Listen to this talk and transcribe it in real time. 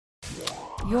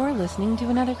You're listening to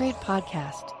another great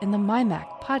podcast in the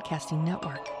MyMac Podcasting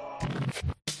Network.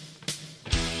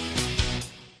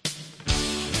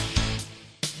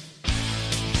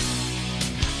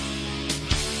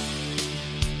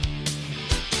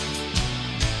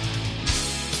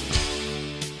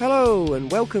 Hello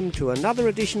and welcome to another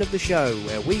edition of the show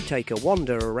where we take a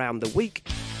wander around the week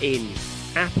in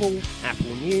Apple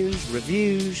news,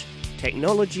 reviews,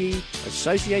 technology,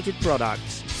 associated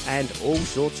products, and all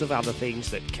sorts of other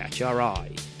things that catch our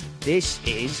eye. This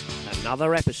is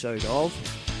another episode of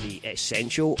the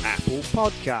Essential Apple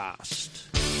Podcast.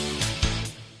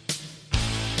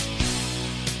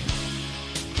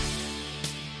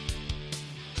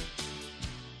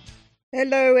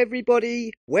 Hello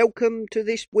everybody, welcome to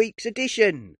this week's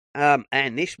edition.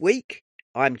 And this week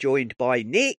I'm joined by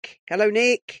Nick. Hello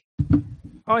Nick.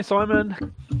 Hi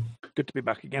Simon. Good to be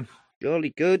back again.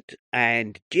 Jolly good.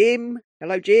 And Jim.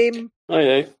 Hello Jim.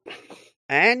 Hi.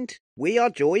 And we are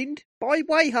joined by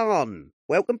Wayhan.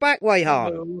 Welcome back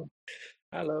Wayhan.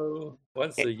 Hello.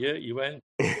 Once a year event.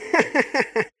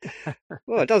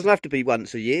 Well, it doesn't have to be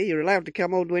once a year. You're allowed to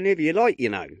come on whenever you like, you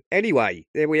know. Anyway,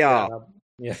 there we are.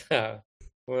 Yeah.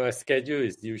 Well, our schedule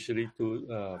is usually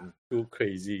too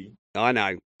crazy. I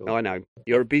know.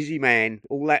 You're a busy man.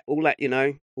 All that, you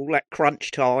know, all that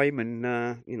crunch time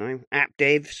and, you know, app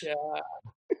devs. Yeah.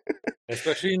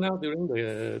 Especially now during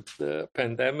the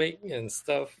pandemic and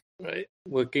stuff, right?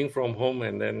 Working from home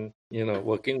and then, you know,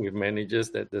 working with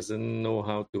managers that doesn't know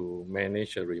how to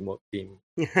manage a remote team.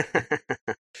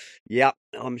 Yep,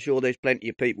 I'm sure there's plenty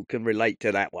of people can relate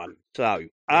to that one. So,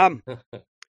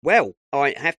 well,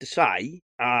 I have to say,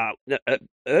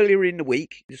 earlier in the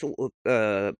week, sort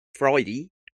of Friday,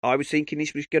 I was thinking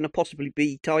this was going to possibly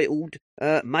be titled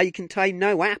May Contain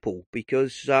No Apple,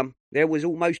 because there was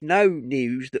almost no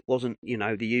news that wasn't, you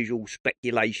know, the usual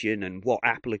speculation and what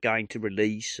Apple are going to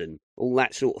release and all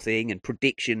that sort of thing, and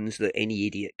predictions that any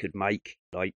idiot could make.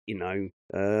 Like, you know,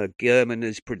 Gurman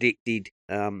has predicted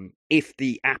if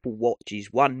the Apple Watch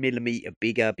is 1 millimeter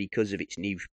bigger because of its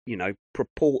new, you know,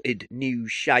 purported new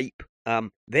shape,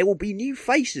 there will be new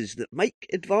faces that make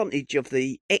advantage of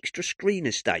the extra screen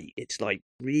estate. It's like,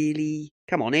 really?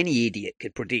 Come on, any idiot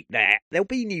could predict that. There'll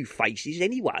be new faces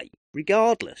anyway,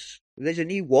 regardless. If there's a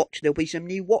new watch, there'll be some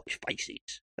new watch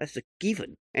faces. That's a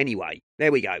given. Anyway,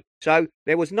 there we go. So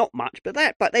there was not much but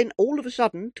that. But then all of a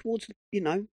sudden, towards the, you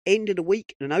know, end of the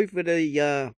week and over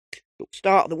the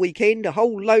start of the weekend, a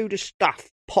whole load of stuff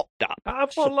popped up.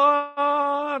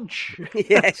 Avalanche!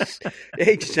 Yes,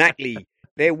 exactly.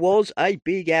 There was a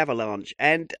big avalanche,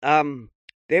 and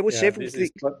there were several This things.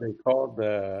 is what they call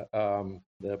the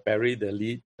bury the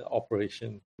lead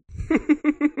operation.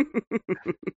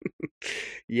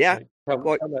 Yeah,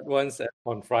 like come at once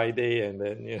on Friday, and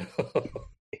then you know.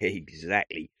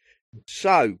 Exactly.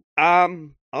 So,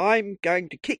 I'm going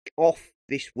to kick off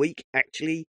this week,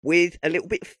 actually, with a little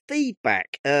bit of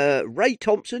feedback. Ray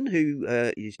Thompson, who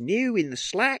is new in the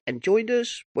Slack and joined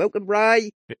us. Welcome,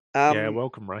 Ray. Yeah,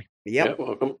 welcome, Ray. Yep. Yeah,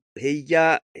 welcome.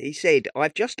 He said,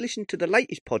 I've just listened to the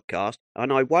latest podcast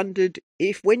and I wondered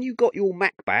if when you got your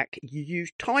Mac back, you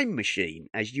used Time Machine,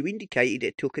 as you indicated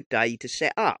it took a day to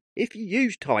set up. If you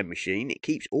use Time Machine, it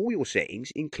keeps all your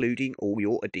settings, including all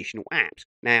your additional apps.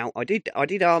 Now, I did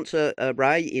answer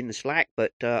Ray in the Slack,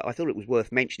 but I thought it was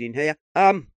worth mentioning here.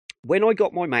 When I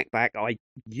got my Mac back, I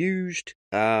used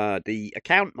the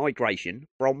account migration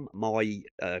from my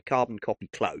carbon copy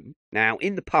clone. Now,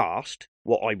 in the past,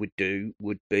 what I would do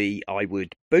would be I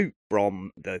would boot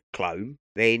from the clone,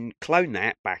 then clone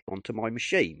that back onto my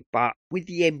machine. But with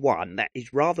the M1, that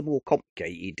is rather more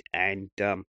complicated and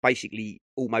basically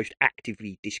almost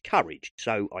actively discouraged.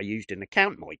 So I used an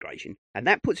account migration, and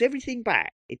that puts everything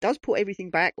back. It does put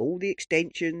everything back, all the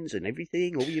extensions and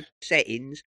everything, all your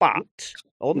settings, but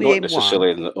on the Not M1...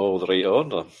 necessarily in all the right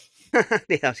order.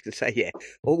 Yeah, I was going to say, yeah,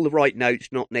 all the right notes,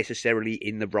 not necessarily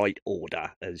in the right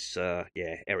order, as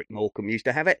Eric Morecambe used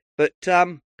to have it. But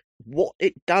what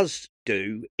it does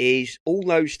do is all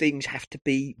those things have to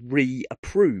be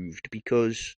reapproved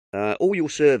because all your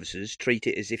services treat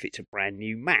it as if it's a brand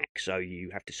new Mac. So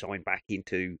you have to sign back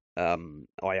into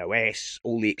iOS.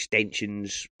 All the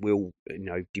extensions will, you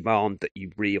know, demand that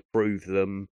you reapprove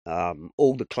them.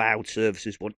 All the cloud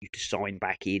services want you to sign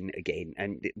back in again.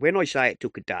 And when I say it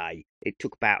took a day, it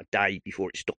took about a day before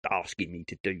it stopped asking me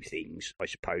to do things, I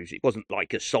suppose. It wasn't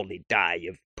like a solid day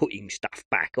of putting stuff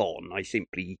back on. I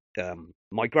simply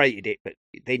migrated it, but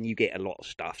then you get a lot of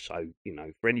stuff. So, you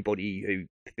know, for anybody who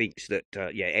thinks that,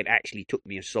 it actually took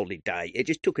me a solid day, it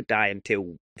just took a day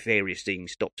until various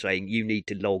things stopped saying you need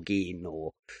to log in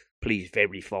or please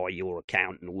verify your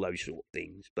account and all those sort of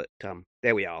things. But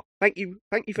there we are. Thank you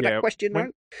for that question,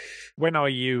 though. When I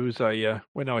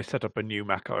when I set up a new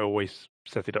Mac, I always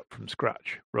set it up from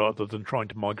scratch rather than trying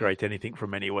to migrate anything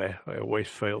from anywhere. I always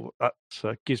feel that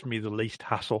gives me the least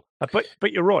hassle.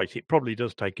 But you're right, it probably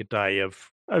does take a day of,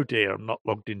 oh dear, I'm not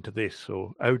logged into this,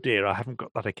 or oh dear, I haven't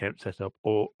got that account set up,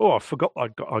 or I forgot I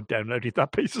downloaded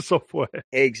that piece of software.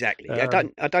 Exactly. I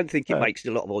don't think it makes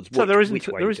a lot of odds. So there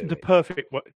isn't a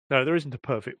perfect way. No, there isn't a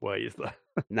perfect way, is there?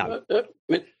 No.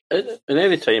 And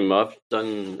any time I've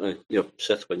done,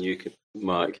 set up a new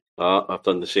Mac, I've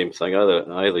done the same thing.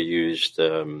 I either used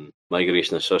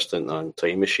Migration Assistant and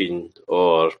Time Machine,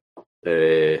 or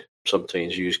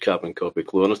sometimes use Carbon Copy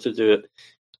Cloner to do it,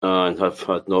 and have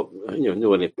had no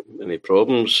any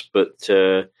problems. But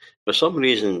for some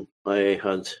reason, I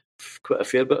had quite a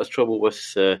fair bit of trouble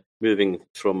with moving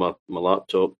from my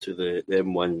laptop to the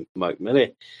M1 Mac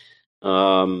Mini.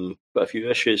 But a few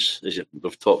issues, as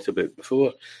we've talked about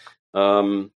before.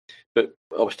 But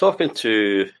I was talking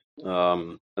to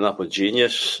an Apple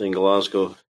genius in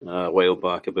Glasgow a while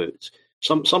back about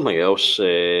something else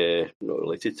not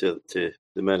related to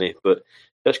the Mini. But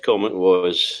his comment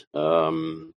was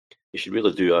you should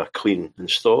really do a clean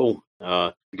install,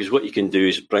 because what you can do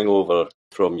is bring over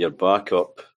from your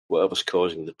backup whatever's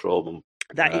causing the problem.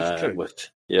 That is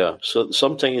true. So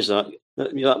sometimes that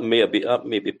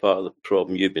may be part of the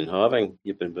problem you've been having.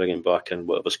 You've been bringing back in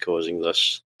whatever's causing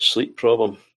this sleep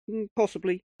problem.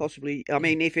 Possibly. I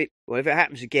mean, if it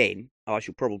happens again, I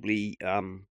shall probably,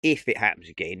 if it happens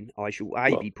again, I shall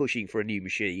be pushing for a new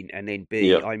machine, and then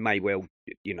B, I may well,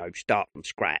 start from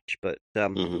scratch. But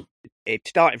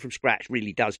starting from scratch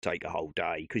really does take a whole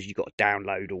day, because you've got to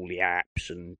download all the apps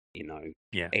and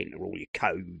enter all your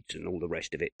codes and all the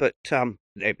rest of it. But there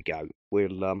we go.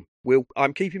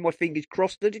 I'm keeping my fingers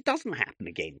crossed that it doesn't happen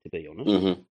again, to be honest.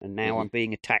 Mm-hmm. And now I'm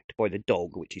being attacked by the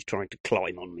dog, which is trying to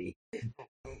climb on me.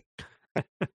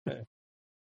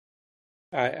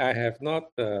 I have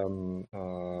not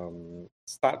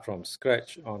start from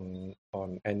scratch on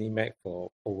any Mac for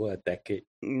over a decade.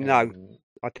 No,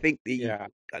 I think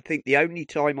the only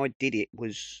time I did it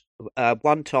was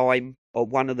one time on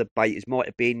one of the betas. Might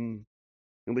have been,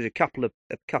 it was a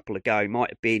couple ago.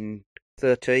 Might have been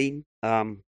 13.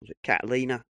 Was it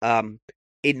Catalina?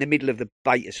 In the middle of the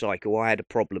beta cycle, I had a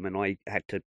problem and I had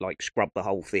to scrub the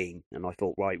whole thing. And I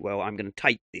thought, right, well, I'm going to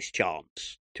take this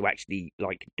chance to actually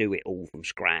do it all from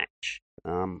scratch,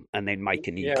 and then make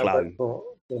a new clone.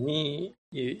 For me,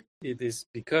 it is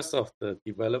because of the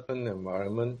development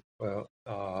environment. Well,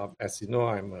 as you know,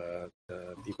 I'm a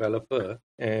developer,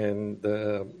 and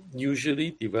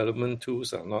usually development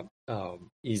tools are not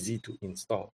easy to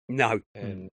install. No.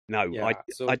 I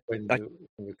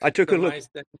took a look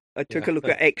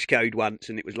at Xcode once,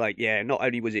 and it was not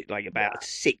only was it about a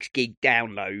 6 gig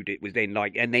download, it was then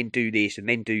and then do this, and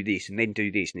then do this, and then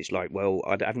do this, and it's well,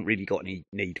 I haven't really got any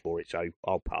need for it, so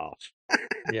I'll pass.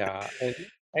 And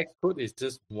Xcode is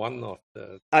just one of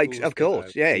the of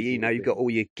course, you've got all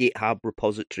your GitHub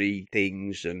repository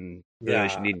things and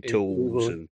versioning tools.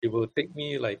 It will take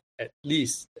me at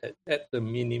least, at the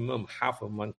minimum, half a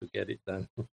month to get it done.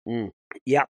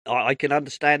 Yeah, I can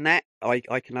understand that. I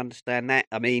can understand that.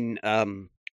 I mean,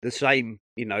 the same,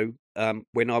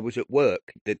 when I was at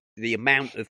work, the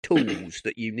amount of tools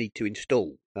that you need to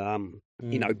install.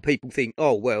 People think,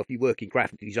 oh, well, if you work in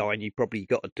graphic design, you probably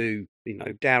got to do,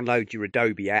 download your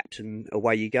Adobe apps and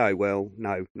away you go. Well,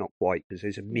 no, not quite, because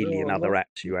there's a million other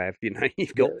apps you have.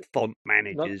 You've got font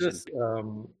managers, just,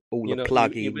 and all the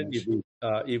plugins.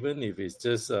 Even if it's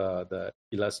just the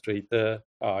Illustrator,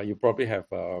 you probably have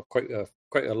quite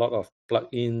a lot of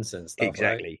plugins and stuff.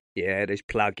 Exactly. Right? Yeah, there's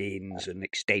plugins and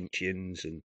extensions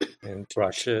and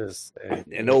brushes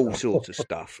and all sorts of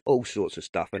stuff.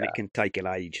 And it can take an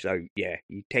age. So you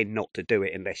tend not to do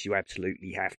it unless you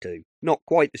absolutely have to. Not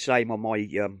quite the same on my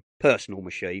personal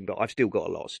machine, but I've still got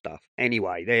a lot of stuff.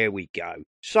 Anyway, there we go.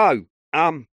 So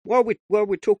while we're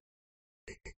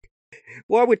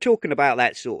talking about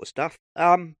that sort of stuff,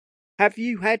 have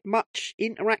you had much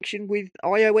interaction with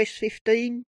iOS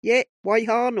 15 yet,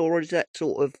 Wei-Han, or is that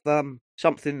sort of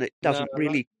something that doesn't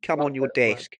really come on your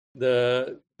desk?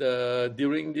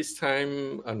 During this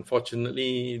time,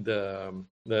 unfortunately,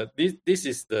 this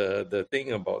is the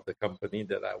thing about the company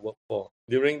that I work for.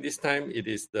 during this time, it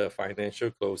is the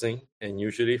financial closing, and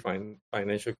usually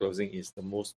financial closing is the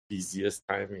most busiest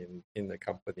time in the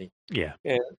company. Yeah.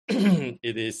 And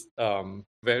it is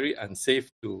very unsafe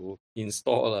to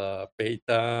install a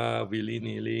beta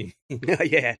willy-nilly.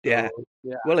 Yeah. Yeah.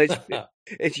 Well,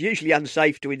 it's usually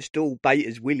unsafe to install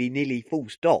betas willy-nilly, full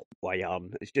stop,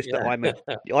 Wayan. It's just that I'm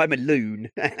a loon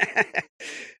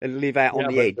and live out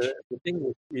on the edge. The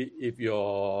thing is, if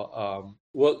your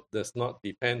work does not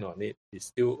depend on it,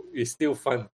 it's still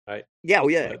fun, right? Yeah,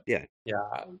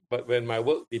 But when my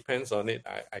work depends on it,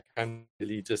 I can't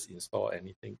really just install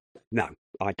anything. No,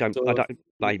 I don't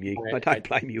blame you. I don't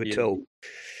blame you at all.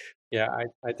 Yeah,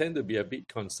 I tend to be a bit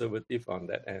conservative on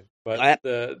that end. But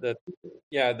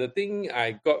the thing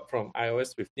I got from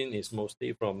iOS 15 is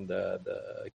mostly from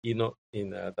the keynote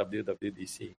in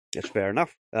WWDC. That's fair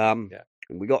enough. And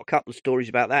we got a couple of stories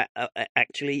about that.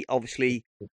 Actually, obviously,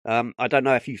 I don't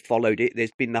know if you followed it.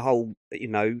 There's been the whole,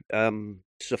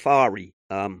 Safari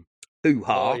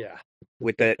hoo-ha. Oh, yeah.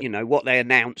 With the, what they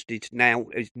announced is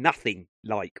nothing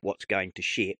like what's going to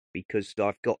ship, because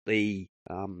I've got the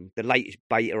latest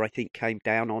beta, I think, came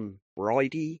down on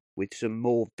Friday with some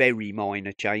more very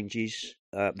minor changes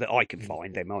that I can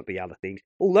find. There might be other things.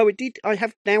 Although I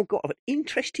have now got an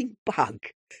interesting bug,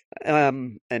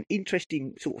 an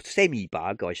interesting sort of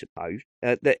semi-bug, I suppose,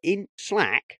 that in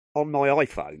Slack on my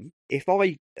iPhone, if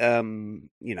I, I'm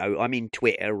in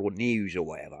Twitter or news or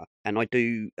whatever, and I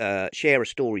do share a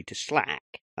story to Slack,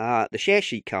 the share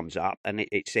sheet comes up and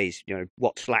it says,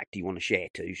 what Slack do you want to share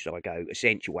to? So I go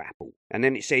Essential Apple, and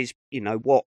then it says,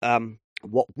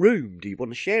 what room do you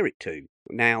want to share it to?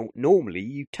 Now, normally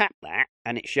you tap that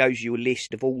and it shows you a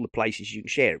list of all the places you can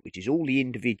share it, which is all the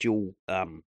individual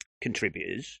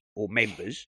contributors or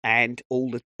members and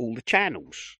all the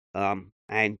channels.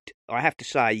 And I have to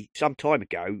say, some time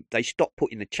ago, they stopped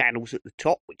putting the channels at the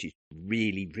top, which is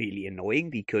really, really annoying,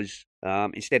 because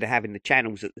instead of having the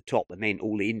channels at the top and then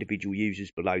all the individual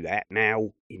users below that,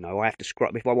 now, I have to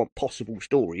scroll. If I want possible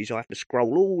stories, I have to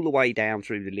scroll all the way down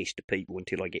through the list of people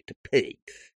until I get to P,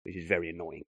 which is very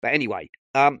annoying. But anyway,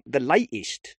 the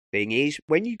latest thing is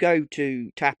when you go to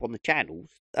tap on the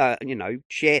channels,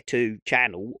 share to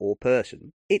channel or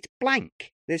person, it's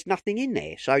blank. There's nothing in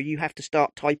there. So you have to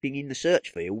start typing in the search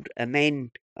field and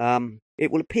then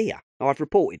it will appear. I've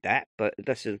reported that, but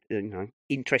that's a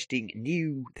interesting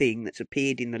new thing that's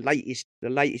appeared in the latest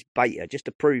beta, just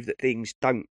to prove that things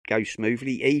don't go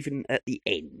smoothly even at the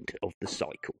end of the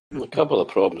cycle. A couple of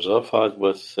problems I've had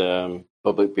with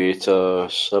Public Beta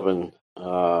 7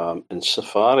 in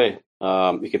Safari.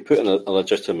 You can put in a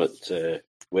legitimate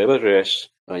web address,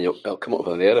 and it'll come up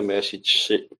with an error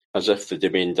message as if the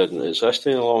domain didn't exist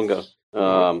any longer.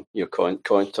 Your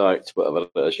contact, whatever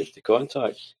it is you have to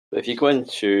contact. But if you go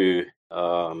into,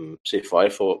 say,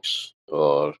 Firefox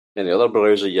or any other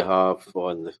browser you have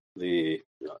on the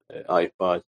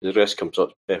iPad, the rest comes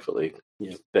up perfectly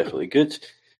good.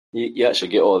 You actually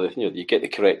get all the, you get the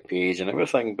correct page and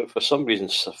everything. But for some reason,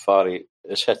 Safari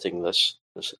is hitting this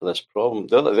problem.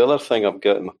 The other thing I've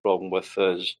got my problem with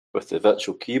is with the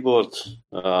virtual keyboard.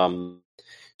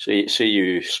 So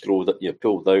you scroll, you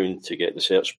pull down to get the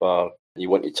search bar, and you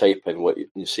want to type in what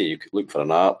you say. You could look for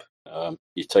an app.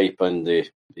 You type in the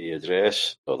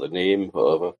address or the name,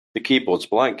 whatever. The keyboard's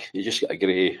blank. You just get a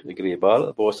grey bar at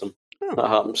the bottom. Oh. That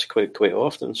happens quite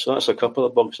often. So that's a couple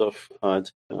of bugs I've had.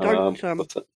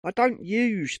 I don't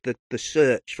use the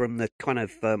search from the kind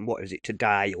of what is it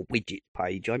today or widget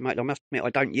page. I must admit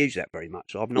I don't use that very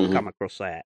much. So I've not come across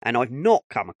that, and I've not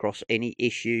come across any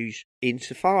issues in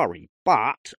Safari.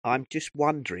 But I'm just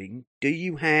wondering, do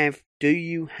you have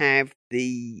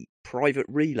the private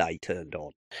relay turned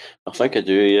on? I think I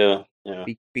do. Yeah.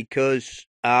 Because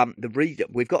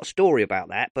we've got a story about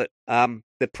that, but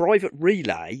the private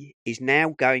relay is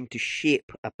now going to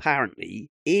ship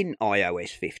apparently in iOS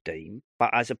 15,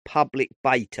 but as a public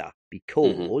beta,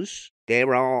 because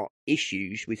there are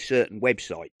issues with certain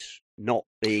websites not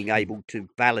being able to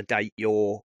validate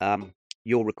your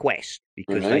request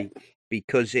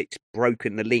because it's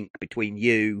broken the link between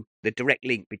the direct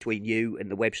link between you and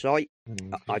the website.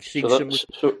 I've seen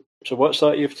So what's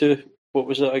that you have to? What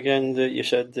was it again that you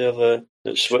said there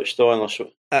that switched on?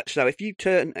 So if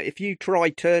you try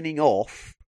turning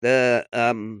off the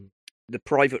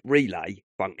private relay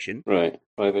function, right?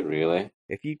 Private relay.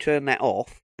 If you turn that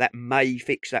off, that may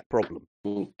fix that problem.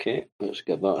 Okay, let's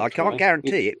get that. I can't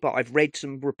guarantee it, but I've read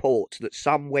some reports that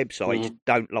some websites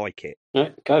don't like it.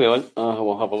 Right, carry on.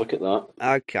 We'll have a look at that.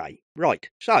 Okay, right.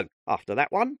 So after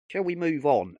that one, shall we move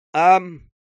on?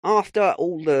 after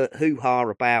all the hoo-ha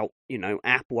about,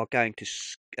 Apple are going to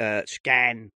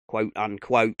scan, quote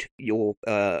unquote, your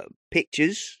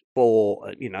pictures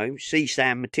for,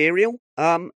 CSAM material,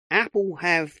 Apple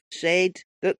have said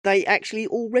that they actually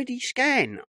already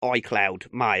scan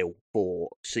iCloud Mail for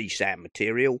CSAM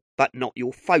material, but not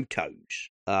your photos,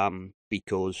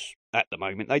 because at the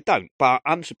moment they don't. But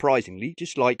unsurprisingly,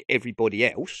 just like everybody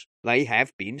else, they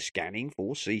have been scanning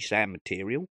for CSAM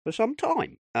material for some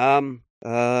time.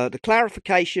 The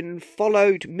clarification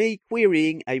followed me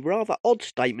querying a rather odd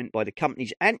statement by the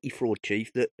company's anti-fraud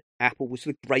chief that Apple was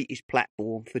the greatest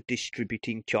platform for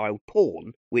distributing child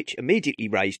porn, which immediately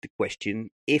raised the question,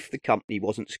 if the company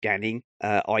wasn't scanning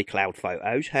iCloud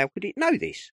photos, how could it know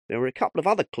this? There are a couple of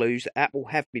other clues that Apple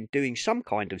have been doing some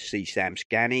kind of CSAM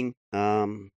scanning.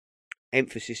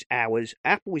 Emphasis hours.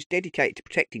 Apple is dedicated to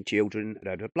protecting children,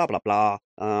 blah, blah, blah,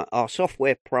 our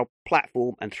software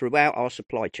platform and throughout our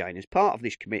supply chain. As part of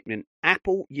this commitment,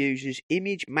 Apple uses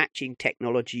image matching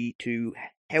technology to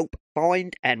help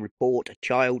find and report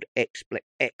child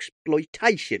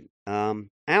exploitation.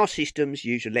 Our systems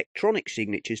use electronic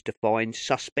signatures to find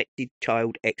suspected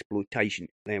child exploitation.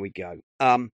 There we go.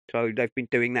 So they've been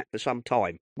doing that for some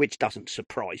time, which doesn't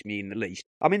surprise me in the least.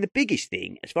 I mean, the biggest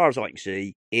thing, as far as I can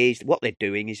see, is what they're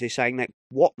doing is they're saying that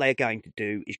what they're going to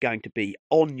do is going to be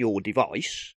on your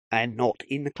device and not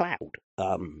in the cloud.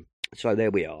 So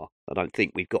there we are. I don't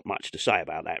think we've got much to say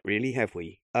about that, really, have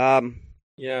we?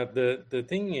 Yeah, the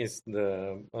thing is,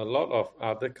 a lot of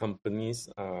other companies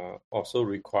are also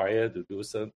required to do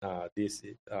this,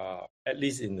 at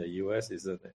least in the US,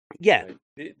 isn't it? Yeah.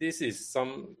 Right? This is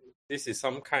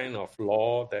some kind of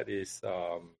law that is,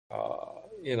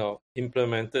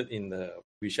 implemented in the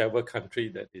whichever country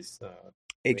that is.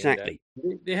 Exactly.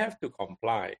 They have to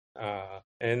comply,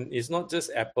 and it's not just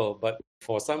Apple, but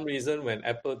for some reason, when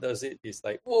Apple does it, it's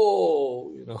like,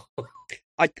 whoa,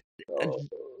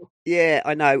 Yeah,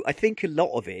 I know. I think a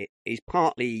lot of it is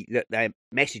partly that their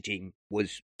messaging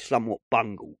was somewhat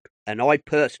bungled. And I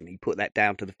personally put that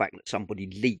down to the fact that somebody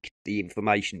leaked the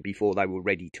information before they were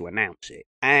ready to announce it.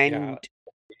 And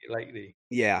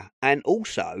yeah, and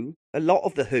also a lot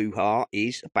of the hoo-ha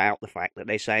is about the fact that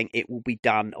they're saying it will be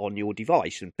done on your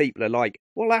device. And people are like,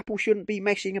 well, Apple shouldn't be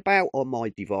messing about on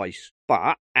my device.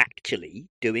 But actually,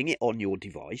 doing it on your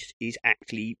device is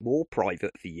actually more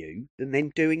private for you than them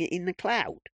doing it in the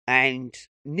cloud. And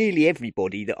nearly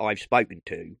everybody that I've spoken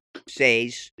to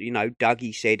says,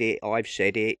 Dougie said it, I've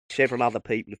said it, several other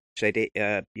people have said it,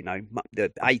 the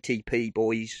ATP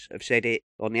boys have said it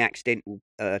on the Accidental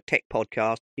Tech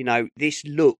podcast. This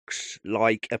looks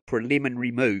like a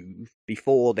preliminary move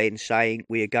before then saying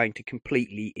we are going to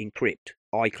completely encrypt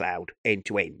iCloud end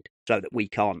to end so that we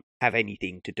can't have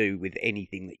anything to do with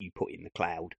anything that you put in the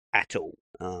cloud at all.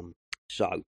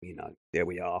 So, there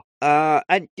we are.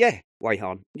 And yeah,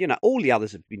 Wayhan, all the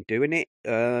others have been doing it.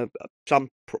 Some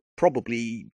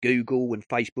probably Google and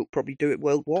Facebook probably do it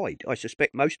worldwide. I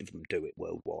suspect most of them do it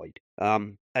worldwide.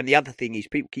 And the other thing is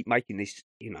people keep making this,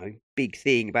 big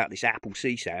thing about this Apple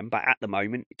CSAM, but at the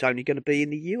moment it's only going to be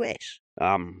in the US.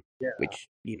 Which,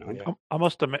 I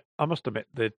must admit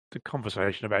the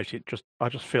conversation about it, I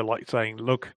just feel like saying,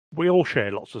 look, we all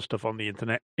share lots of stuff on the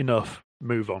internet. Enough.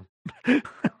 Move on.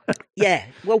 Yeah,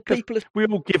 well, we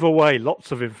all give away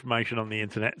lots of information on the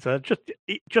internet, so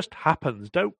it just happens.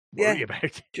 Don't worry about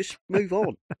it. Just move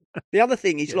on. The other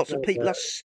thing is, lots of people are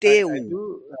still.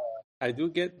 I do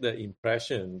get the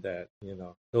impression that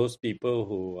those people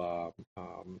who are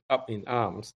up in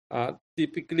arms are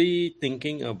typically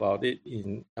thinking about it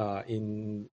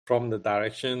from the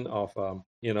direction of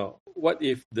what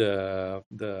if the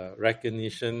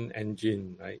recognition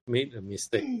engine made a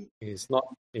mistake? It's not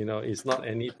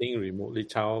anything remotely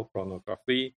child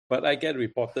pornography, but I get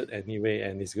reported anyway,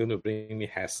 and it's going to bring me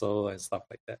hassle and stuff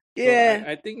like that. Yeah,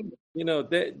 so I think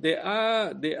there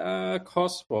are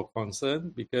cause for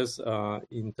concern because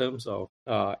in terms of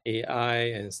AI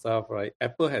and stuff, right?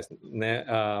 Apple has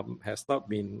not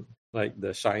been like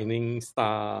the shining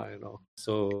star,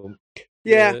 So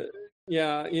yeah.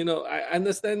 I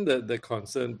understand the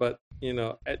concern, but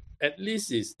at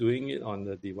least it's doing it on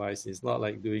the device. It's not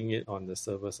like doing it on the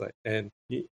server side. And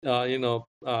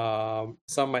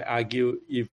some might argue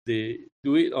if they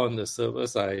do it on the server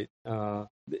side,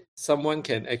 someone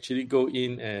can actually go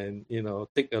in and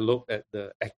take a look at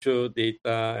the actual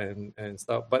data and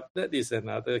stuff. But that is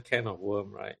another can of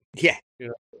worm, right? Yeah.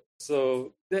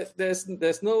 So there's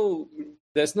no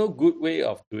good way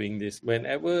of doing this.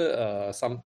 Whenever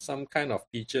some kind of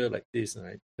feature like this,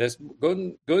 right, there's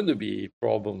going to be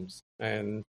problems.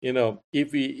 And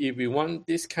if we want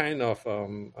this kind of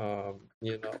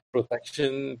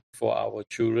protection for our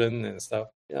children and stuff,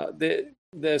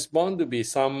 there's bound to be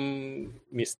some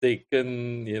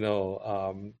mistaken,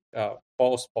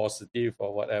 false positive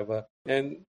or whatever.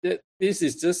 And this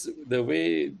is just the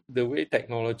way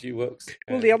technology works.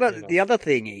 Well, And, the other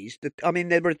thing is that, I mean,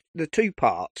 there are the two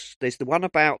parts. There's the one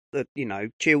about the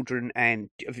children and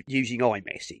using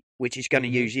iMessage, which is going to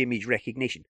use image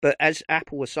recognition. But as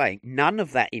Apple was saying, none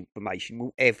of that information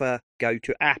will ever go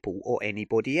to Apple or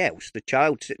anybody else. The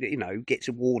child, gets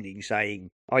a warning saying,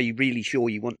 "Are you really sure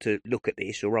you want to look at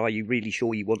this, or are you really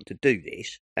sure you want to do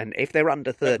this?" And if they're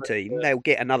under 13, they'll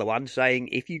get another one saying,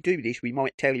 "If you do this, we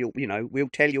might tell you, we'll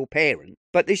tell your parent."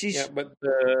 But this is but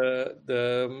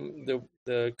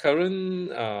the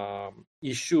current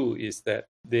issue is that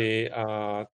they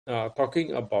are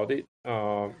talking about it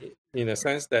in a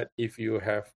sense that if you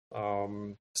have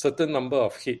certain number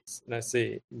of hits, let's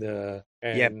say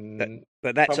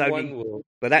but that's someone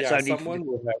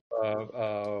will have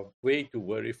a way to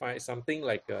verify something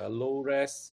like a low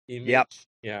res image,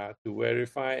 to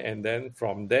verify, and then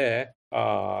from there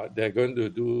they're going to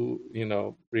do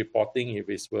reporting if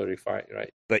it's verified,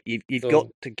 right? But you've got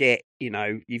to get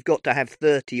you've got to have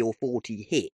 30 or 40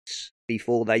 hits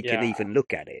before they can even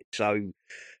look at it. So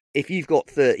if you've got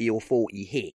 30 or 40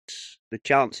 hits, the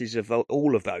chances of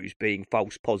all of those being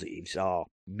false positives are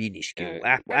minuscule.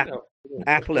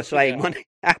 Apple are saying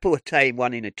Apple are saying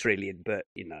 1 in a trillion, but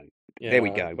there we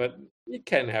go. But it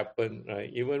can happen,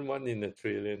 right? Even 1 in a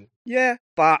trillion. Yeah,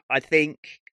 but I think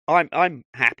I'm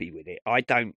happy with it. I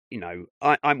don't,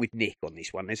 I'm with Nick on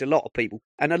this one. There's a lot of people,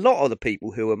 and a lot of the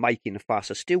people who are making a fuss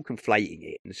are still conflating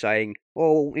it and saying,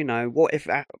 "Oh, what if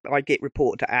I get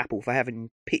reported to Apple for having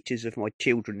pictures of my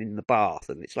children in the bath?"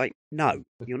 And it's like, no,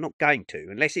 you're not going to,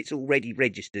 unless it's already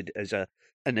registered as an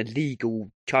illegal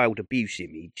child abuse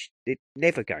image. It's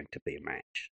never going to be a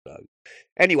match. So,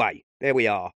 anyway, there we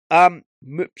are.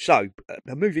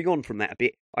 Moving on from that a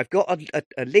bit, I've got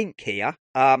a link here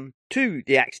to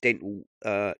the Accidental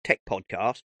Tech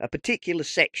Podcast, a particular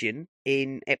section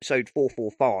in episode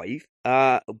 445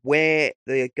 where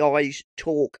the guys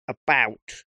talk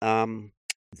about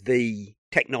the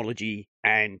technology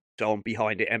and so on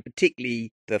behind it, and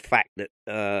particularly the fact that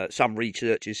some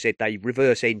researchers said they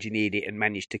reverse engineered it and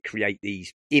managed to create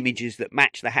these images that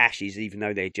match the hashes, even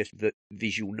though they're just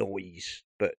visual noise.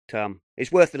 But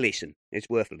it's worth a listen. It's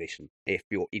worth a listen if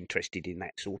you're interested in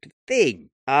that sort of thing.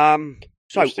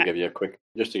 Just to give you a quick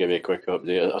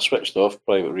update, I switched off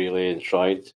Private Relay and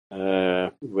tried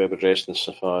web address in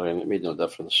Safari, and it made no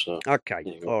difference. So okay,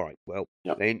 all right. Well,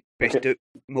 then best do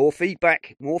more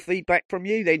feedback from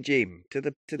you then, Jim, to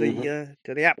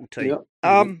the Apple team.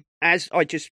 Yep. As I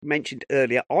just mentioned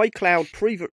earlier, iCloud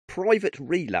Private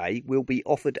Relay will be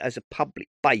offered as a public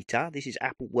beta. This is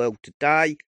Apple World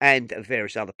Today and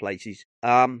various other places.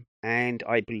 And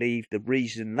I believe the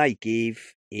reason they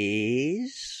give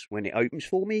is when it opens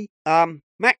for me.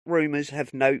 Mac Rumors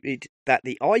have noted that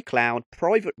the iCloud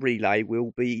Private Relay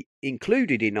will be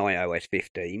included in iOS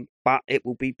 15, but it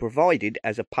will be provided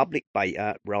as a public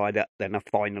beta rather than a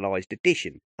finalized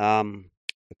edition.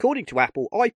 According to Apple,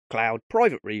 iCloud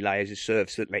Private Relay is a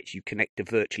service that lets you connect to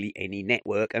virtually any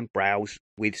network and browse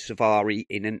with Safari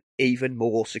in an even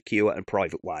more secure and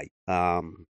private way.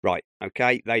 Right,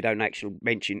 okay, they don't actually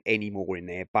mention any more in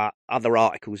there, but other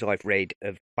articles I've read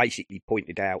have basically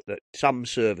pointed out that some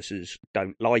services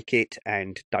don't like it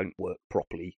and don't work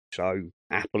properly. So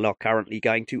Apple are currently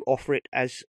going to offer it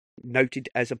as noted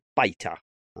as a beta.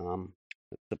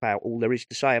 That's about all there is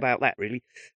to say about that, really.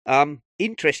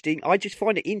 Interesting. I just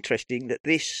find it interesting that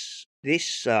this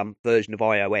version of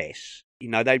iOS,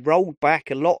 they rolled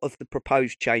back a lot of the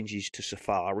proposed changes to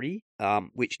Safari,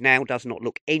 which now does not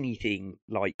look anything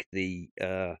like the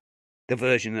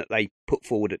version that they put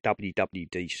forward at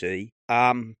WWDC.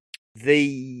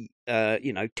 The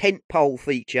tentpole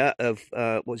feature of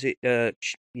the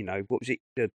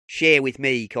share with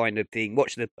me kind of thing.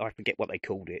 I forget what they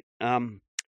called it.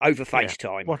 Over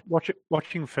FaceTime.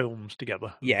 Watching films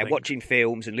together. Yeah, watching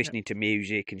films and listening to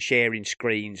music and sharing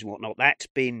screens and whatnot. That's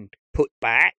been put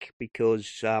back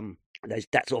because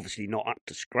that's obviously not up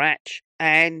to scratch.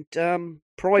 And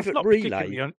Private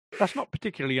Relay. That's not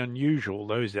particularly unusual,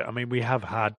 though, is it? I mean, we have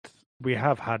had we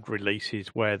have had releases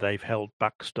where they've held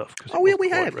back stuff because Oh, yeah, we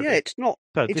have. Yeah, it's not.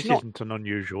 So it's this not. isn't an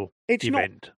unusual It's not.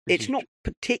 event. This It's is not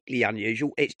particularly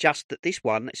unusual. It's just that this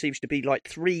one seems to be like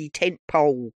 3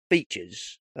 tentpole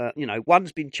features.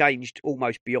 One's been changed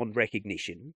almost beyond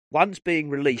recognition. One's being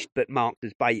released but marked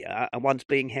as beta, and one's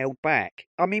being held back.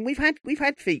 I mean, we've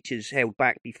had features held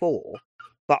back before,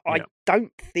 but I Yeah.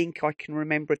 don't think I can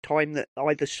remember a time that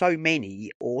either so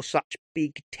many or such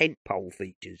big tentpole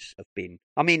features have been.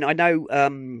 I mean, I know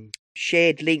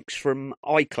shared links from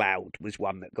iCloud was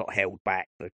one that got held back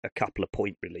for a couple of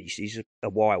point releases a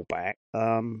while back.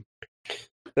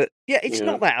 But yeah, it's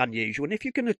not that unusual. And if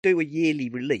you're going to do a yearly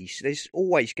release, there's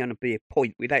always going to be a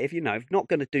point with that. If you're not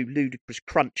going to do ludicrous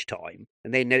crunch time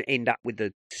and then end up with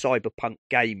the cyberpunk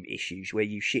game issues where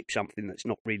you ship something that's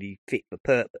not really fit for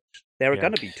purpose, there are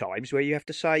going to be times where you have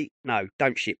to say, no,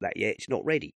 don't ship that yet. It's not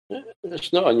ready.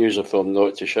 It's not unusual for them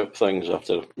not to ship things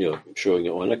after showing it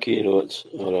on a keynote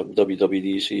or a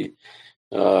WWDC.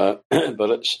 But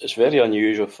it's very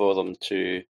unusual for them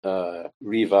to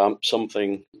revamp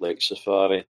something like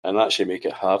Safari and actually make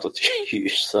it harder to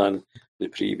use than the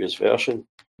previous version,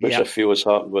 which I feel has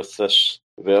happened with this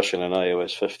version in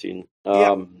iOS 15.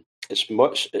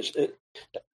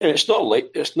 It's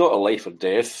not a life or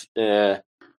death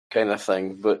kind of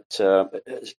thing, but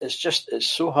it's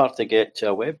so hard to get to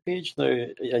a web page now.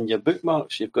 In your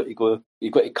bookmarks, you've got to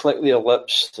click the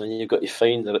ellipse, and you've got to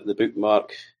find the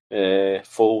bookmark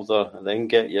folder and then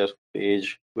get your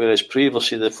page. Whereas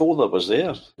previously the folder was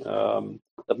there.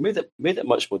 They've made it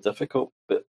much more difficult.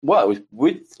 But what I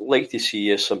would like to see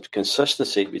is some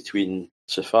consistency between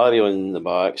Safari on the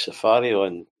Mac, Safari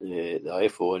on the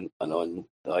iPhone, and on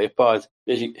the iPad.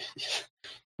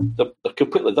 They're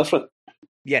completely different.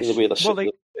 Yes.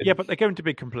 But they're going to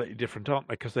be completely different, aren't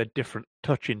they? Because they're different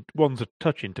one's a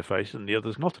touch interface and the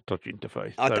other's not a touch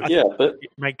interface. So but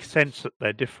it makes sense that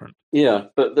they're different. Yeah,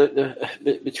 but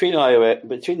between the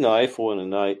iPhone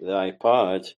and the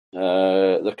iPad,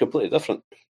 they're completely different.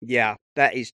 Yeah,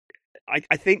 that is.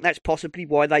 I think that's possibly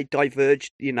why they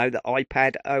diverged. The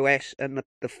iPad OS and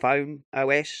the phone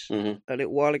OS a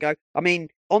little while ago. I mean,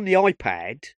 on the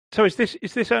iPad. So is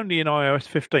this only in iOS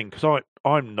 15? Because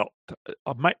I'm not.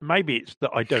 Maybe it's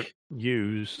that I don't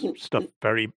use stuff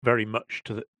very very much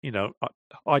to the.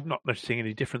 I'm not noticing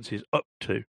any differences up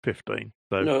to 15.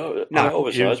 So no, it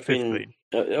always has 15. Been.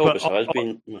 It always has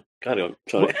been. Carry on.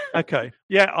 Sorry. Okay.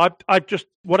 Yeah. I just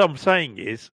what I'm saying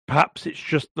is perhaps it's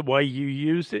just the way you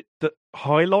use it that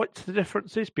highlights the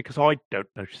differences because I don't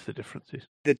notice the differences.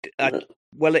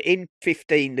 Well, in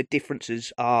 15 the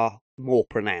differences are more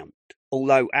pronounced.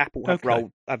 Although Apple have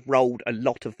rolled a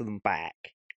lot of them back,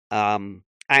 and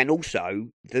also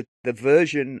the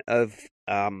version of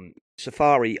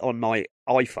Safari on my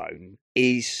iPhone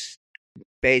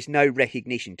bears no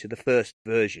recognition to the first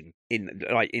version in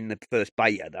the first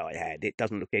beta that I had. It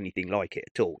doesn't look anything like it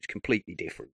at all. It's completely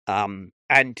different.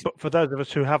 But for those of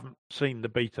us who haven't seen the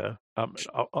beta,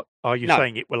 are you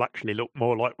saying it will actually look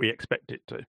more like we expect it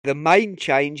to? The main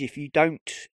change, if you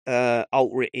don't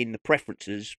alter it in the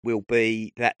preferences, will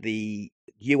be that the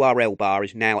URL bar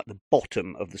is now at the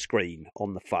bottom of the screen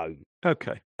on the phone.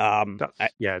 Okay.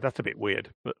 That's a bit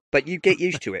weird, but you get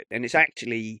used to it, and it's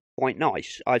actually quite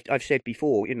nice. I've said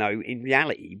before, in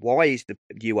reality, why is the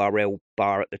URL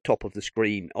bar at the top of the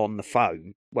screen on the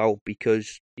phone? Well,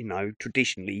 because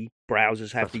traditionally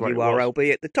browsers have the URL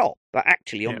be at the top, but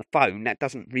actually on the phone that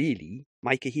doesn't really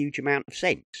make a huge amount of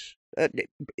sense. I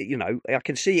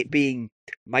can see it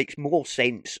makes more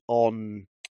sense on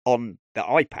the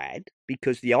iPad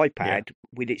because the iPad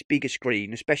with its bigger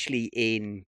screen, especially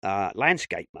in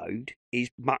landscape mode, is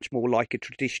much more like a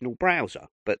traditional browser.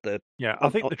 But I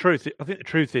think the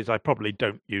truth is I probably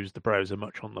don't use the browser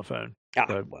much on the phone.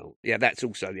 That's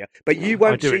also But you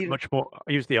won't see it much more.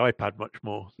 I use the iPad much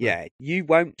more. So. Yeah, you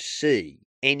won't see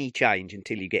any change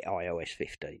until you get iOS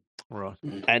 15. Right.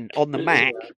 And on the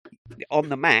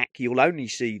Mac, you'll only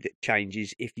see the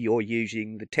changes if you're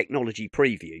using the Technology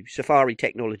Preview, Safari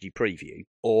Technology Preview.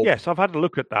 Yes, I've had a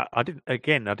look at that. I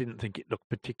didn't think it looked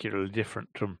particularly different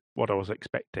from what I was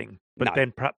expecting. But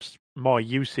then perhaps my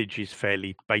usage is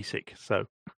fairly basic, so.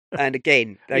 And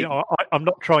again, I'm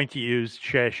not trying to use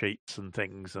share sheets and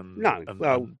things, and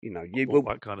you will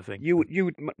that kind of thing. You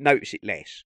would notice it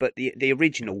less, but the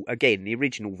original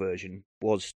version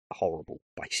was horrible,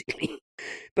 basically.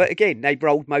 But again, they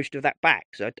rolled most of that back,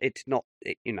 so it's not.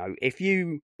 If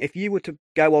you were to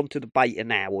go onto the beta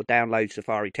now or download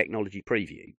Safari Technology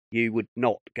Preview, you would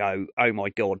not go, "Oh my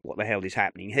God, what the hell is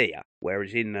happening here?"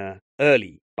 Whereas in the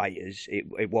early betas, it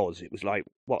was like,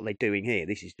 "What are they doing here?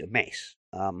 This is a mess."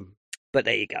 but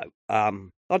there you go.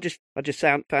 I just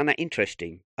found that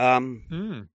interesting.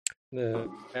 Mm. Let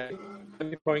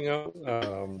me point out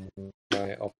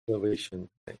my observation.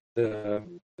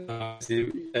 As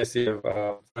you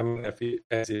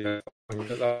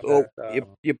pointed out Oh, that,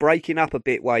 you're breaking up a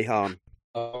bit, Wei-Han.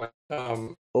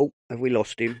 um, Oh, have we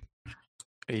lost him?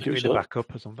 Are you doing so. a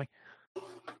backup or something?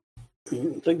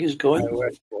 I think he's gone.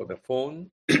 iOS for the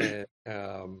phone and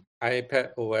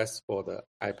iPad OS for the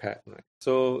iPad. Right?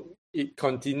 So it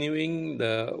continuing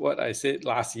what I said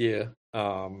last year.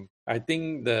 I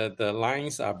think the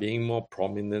lines are being more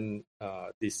prominent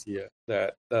this year.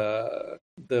 That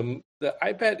the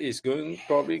iPad is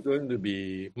probably going to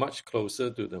be much closer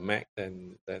to the Mac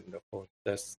than the phone.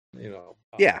 That's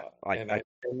Yeah, and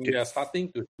we are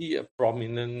starting to see a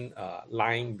prominent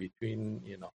line between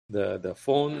the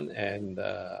phone and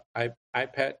the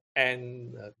iPad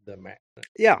and the Mac. Right?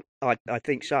 Yeah, I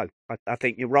think so. I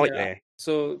think you're right Yeah. there.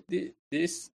 So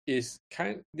this is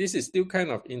still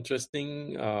kind of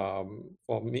interesting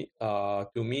for me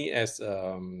to me as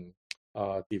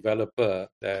developer,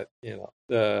 that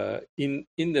in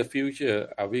the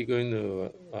future, are we going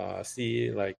to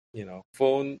see like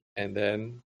phone and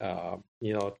then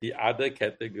the other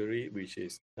category, which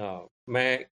is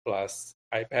Mac plus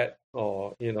iPad,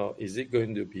 or is it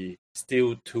going to be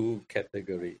still two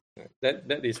category?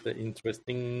 That is the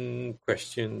interesting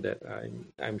question that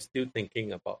I'm still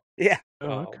thinking about. Yeah.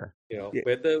 Oh, okay. Yeah.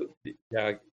 Whether we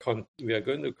are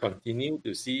going to continue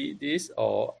to see this,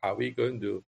 or are we going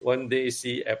to one day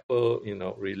see Apple,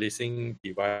 releasing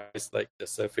device like the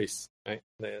Surface, right?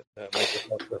 The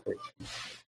Microsoft Surface.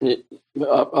 Yeah,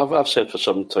 I've said for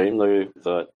some time now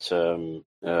that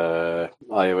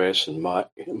iOS and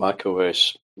Mac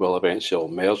OS will eventually all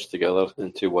merge together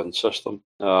into one system.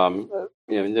 When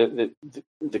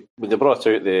they brought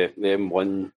out the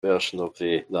M1 version of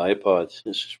the iPad,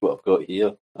 this is what I've got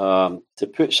here, to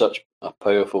put such a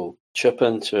powerful chip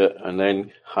into it and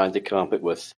then handicap it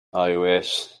with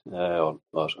iOS or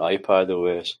iPad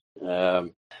OS.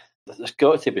 There's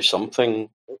got to be something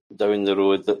down the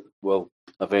road that will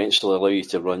eventually allow you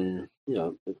to run,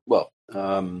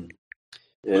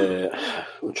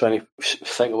 I'm trying to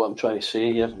think of what I'm trying to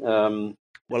say here.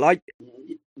 Well,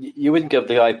 you wouldn't give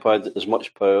the iPad as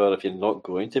much power if you're not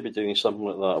going to be doing something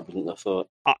like that, I wouldn't have thought.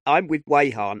 I'm with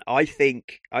Wei-Han. I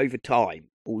think over time,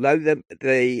 although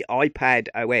the iPad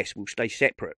OS will stay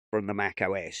separate from the Mac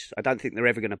OS, I don't think they're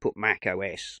ever going to put Mac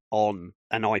OS on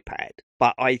an iPad.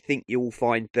 But I think you'll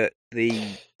find that the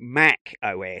Mac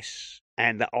OS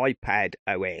and the iPad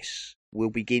OS will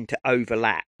begin to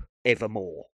overlap ever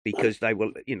more, because they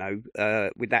will,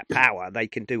 with that power, they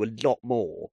can do a lot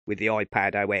more with the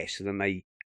iPad OS than they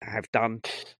have done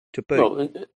to boot. Well,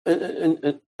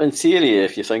 in theory,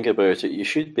 if you think about it, you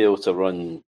should be able to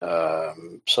run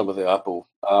some of the Apple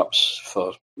apps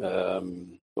for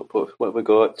what have we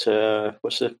got?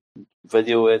 What's the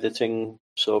video editing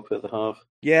software they have?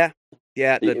 Yeah,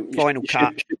 the Final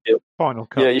Cut. Final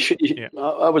Cut. Yeah, you should.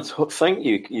 I would think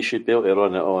you should be able to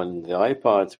run it on the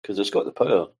iPad because it's got the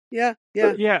power. Yeah.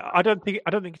 Yeah, I don't think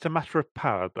it's a matter of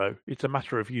power though. It's a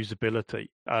matter of usability.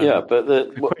 Yeah, but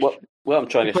what I'm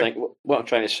trying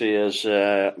to say is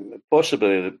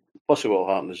possibly what will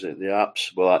happen is that the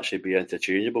apps will actually be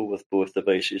interchangeable with both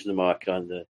devices, the Mac and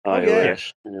the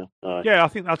iOS. Yeah, I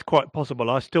think that's quite possible.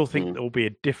 I still think there will be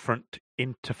a different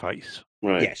interface.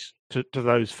 Right. Yes. To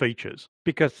those features,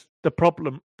 because the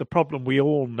problem we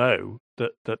all know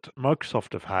that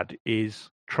Microsoft have had is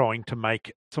trying to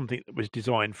make something that was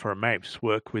designed for a mouse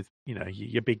work with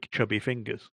your big chubby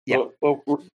fingers. Yeah. Well,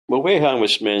 Wei-Han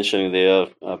was mentioning there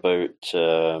about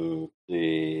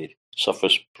the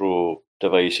Surface Pro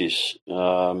devices.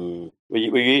 Were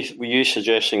you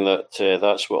suggesting that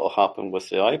that's what will happen with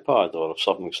the iPad, or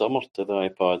something similar to the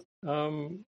iPad?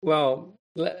 Well,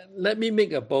 let me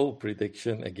make a bold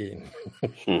prediction again.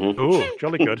 Mm-hmm. Oh,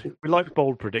 jolly good. We like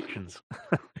bold predictions.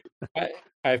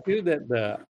 I feel that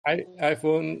the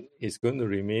iPhone is going to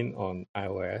remain on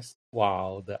iOS,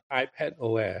 while the iPad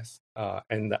OS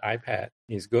and the iPad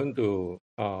is going to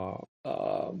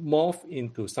morph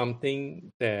into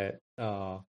something that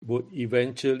would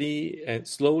eventually, and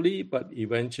slowly but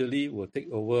eventually, will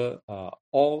take over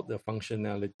all the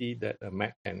functionality that a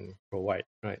Mac can provide,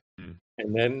 right?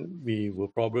 And then we will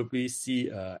probably see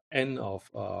an end of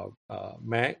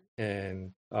Mac,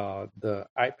 and the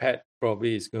iPad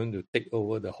probably is going to take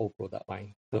over the whole product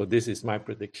line. So this is my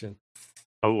prediction.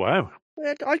 Oh wow!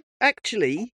 I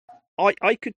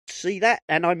could see that,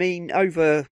 and I mean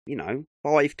over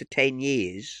 5 to 10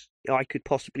 years, I could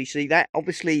possibly see that.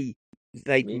 Obviously,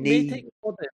 they It may need. take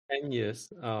more than 10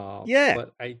 years. Yeah.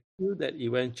 But I feel that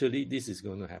eventually this is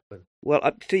going to happen. Well,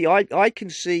 see, I can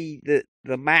see that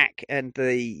the Mac and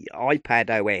the iPad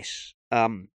OS,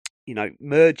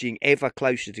 merging ever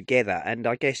closer together. And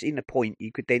I guess in the point you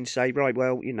could then say, right,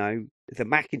 well, the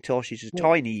Macintosh is a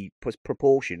tiny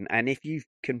proportion, and if you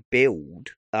can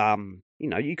build,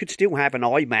 you could still have an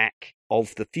iMac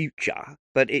of the future,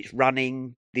 but it's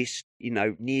running this,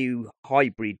 new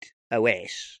hybrid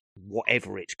OS,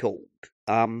 whatever it's called.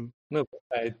 No,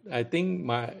 I think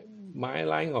my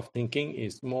line of thinking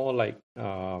is more like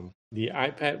the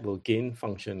iPad will gain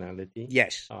functionality.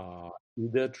 Yes.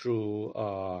 Either through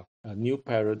a new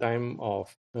paradigm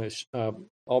of,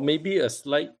 or maybe a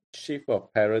slight shift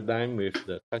of paradigm with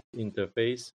the touch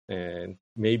interface, and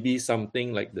maybe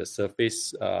something like the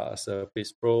Surface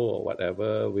Pro or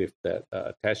whatever with that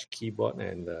attached keyboard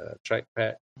and the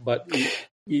trackpad. But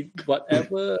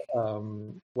whatever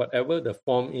the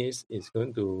form is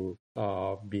going to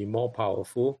be more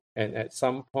powerful, and at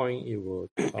some point it will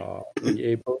be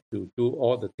able to do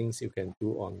all the things you can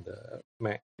do on the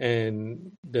Mac.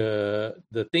 And the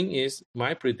thing is,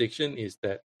 my prediction is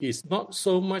that it's not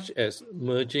so much as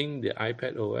merging the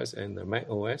iPad OS and the Mac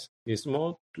OS. It's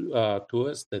more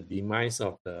towards the demise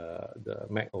of the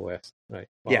Mac OS, right?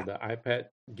 While the iPad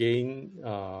gain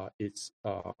its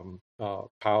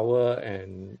power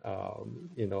and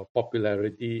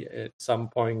popularity, at some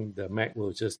point the Mac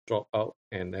will just drop out,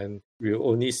 and then we'll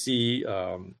only see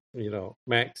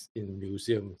Macs in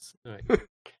museums. Right?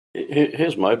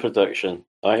 Here's my prediction: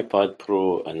 iPad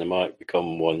Pro and the Mac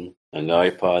become one, and the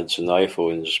iPads and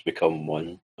iPhones become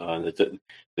one. And the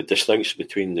distinction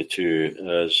between the two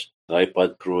is the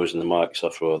iPad Pros and the Macs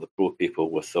are for the pro people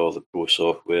with all the pro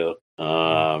software,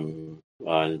 and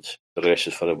the rest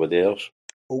is for everybody else.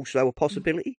 Also a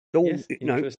possibility.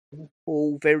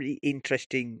 All very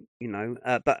interesting,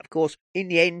 but of course, in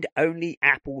the end, only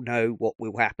Apple know what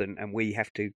will happen, and we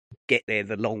have to get there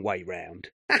the long way round.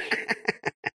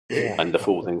 And the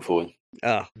folding phone.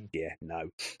 Oh, yeah, no.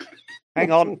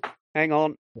 Hang on.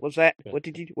 What's that? What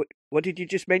did you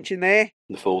just mention there?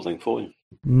 The folding phone.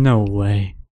 No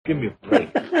way. Give me a break.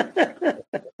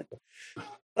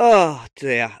 Oh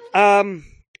dear.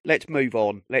 Let's move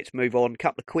on.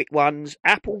 Couple of quick ones.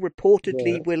 Apple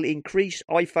reportedly will increase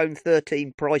iPhone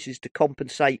 13 prices to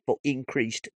compensate for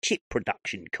increased chip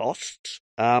production costs.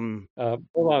 Hold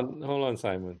on,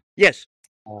 Simon. Yes.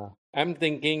 I'm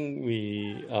thinking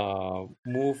we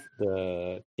move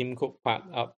the Tim Cook part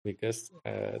up, because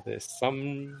there's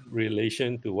some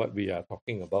relation to what we are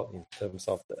talking about in terms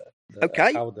of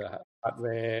how the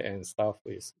hardware and stuff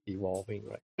is evolving,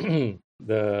 right?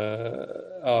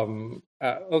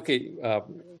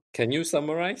 Can you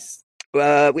summarize?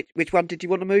 Which one did you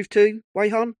want to move to,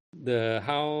 Wei-Han?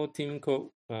 How Tim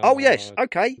Cook. Oh yes,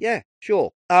 okay, yeah,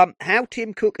 sure. How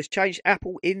Tim Cook has changed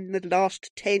Apple in the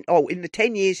last 10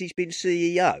 years he's been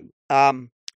CEO.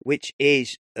 Which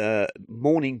is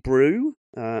Morning Brew.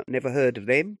 Never heard of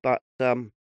them, but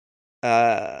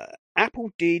Apple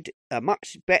did a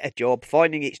much better job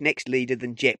finding its next leader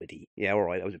than Jeopardy. Yeah, all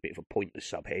right, that was a bit of a pointless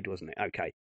subhead, wasn't it?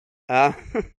 Okay.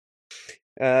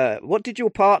 What did your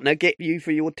partner get you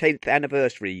for your 10th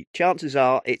anniversary? Chances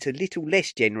are it's a little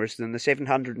less generous than the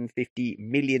 $750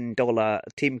 million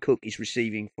Tim Cook is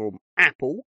receiving from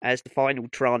Apple as the final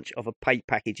tranche of a pay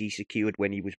package he secured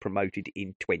when he was promoted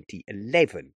in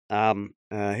 2011.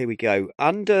 Here we go.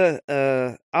 Under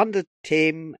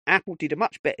Tim, Apple did a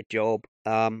much better job.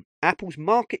 Apple's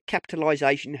market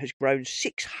capitalization has grown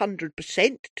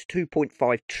 600% to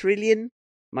 $2.5 trillion.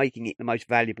 Making it the most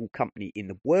valuable company in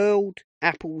the world.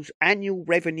 Apple's annual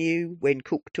revenue when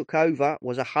Cook took over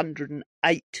was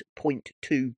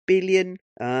 $108.2 billion.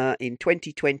 In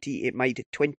 2020, it made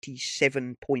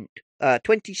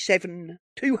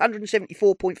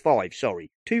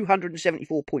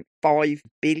 $274.5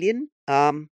 billion.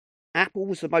 Apple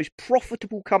was the most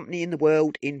profitable company in the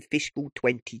world in fiscal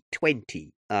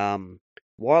 2020.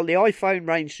 While the iPhone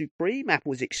reigned supreme,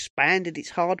 Apple has expanded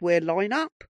its hardware lineup.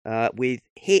 With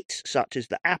hits such as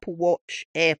the Apple Watch,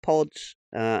 AirPods,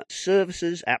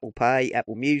 services, Apple Pay,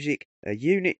 Apple Music, a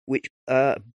unit which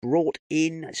brought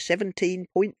in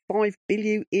 $17.5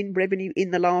 billion in revenue in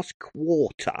the last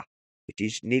quarter, which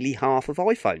is nearly half of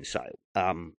iPhone sales.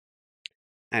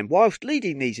 And whilst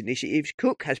leading these initiatives,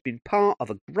 Cook has been part of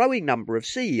a growing number of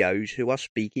CEOs who are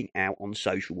speaking out on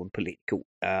social and political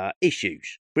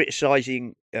issues,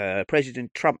 criticising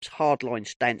President Trump's hardline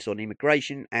stance on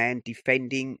immigration and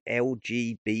defending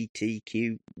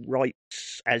LGBTQ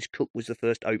rights, as Cook was the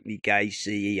first openly gay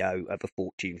CEO of a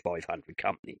Fortune 500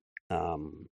 company.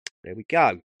 There we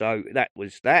go. So that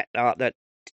was that. That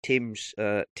Tim's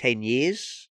 10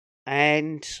 years.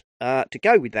 And to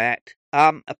go with that,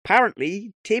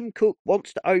 apparently Tim Cook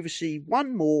wants to oversee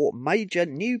one more major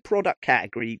new product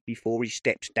category before he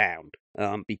steps down.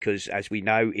 Because, as we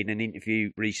know, in an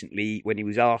interview recently, when he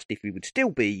was asked if he would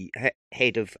still be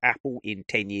head of Apple in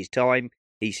 10 years' time,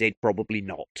 he said probably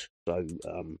not. So,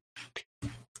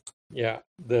 Yeah,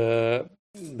 the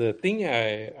thing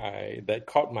I that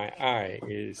caught my eye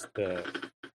is the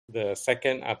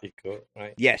second article,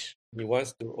 right? yes. He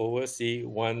wants to oversee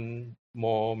one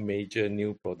more major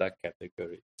new product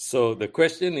category. So the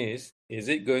question is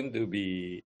it going to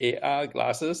be AR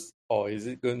glasses or is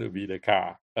it going to be the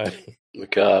car? The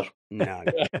car. No.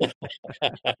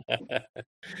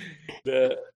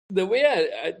 The way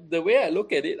I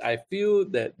look at it, I feel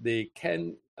that they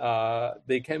can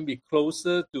be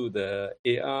closer to the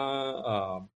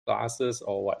AR glasses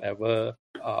or whatever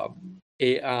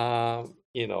AR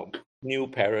new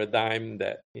paradigm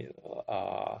that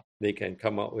they can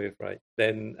come up with, right?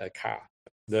 Than a car.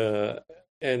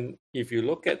 And if you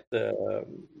look at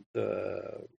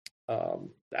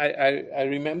I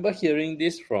remember hearing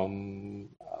this from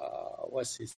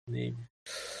what's his name?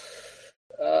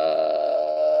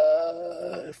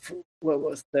 What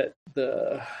was that?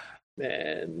 The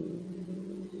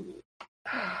man.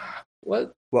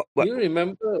 What? Do you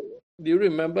remember? Do you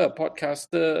remember a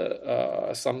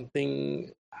podcaster?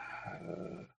 Something.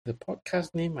 The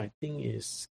podcast name I think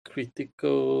is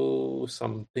Critical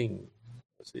something.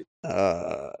 Was it?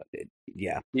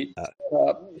 Yeah. He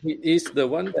is the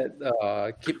one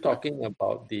that keep talking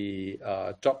about the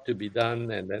job to be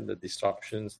done and then the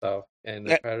disruption stuff.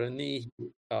 And apparently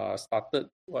he started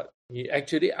he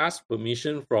actually asked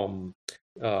permission from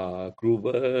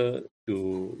Gruber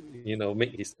to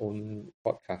make his own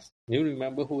podcast. Do you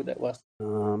remember who that was?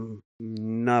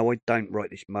 No, I don't right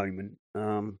this moment.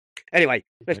 Anyway,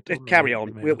 let's carry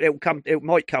on. It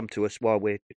might come to us while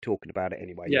we're talking about it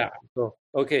anyway. Yeah. So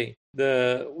okay.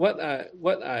 What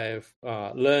I've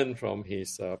learned from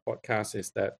his podcast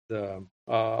is that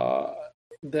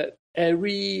that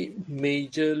every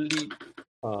major leap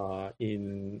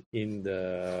in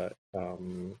the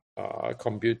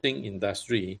computing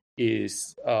industry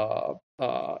is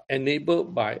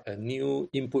enabled by a new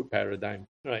input paradigm,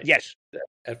 right? Yes.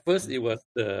 At first, it was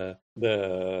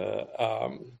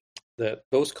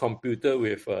those computer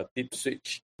with a tip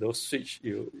switch. Those switch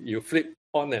you flip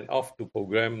on and off to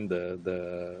program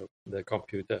the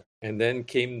computer, and then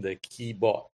came the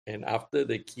keyboard, and after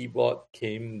the keyboard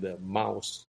came the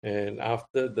mouse. And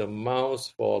after the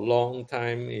mouse, for a long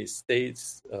time, it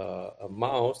stays a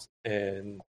mouse,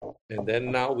 and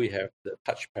then now we have the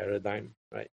touch paradigm,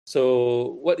 right?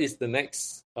 So, what is the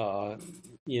next, era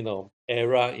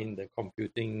in the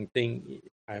computing thing?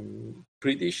 I'm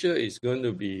pretty sure it's going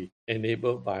to be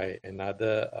enabled by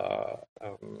another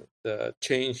the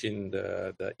change in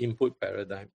the input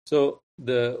paradigm. So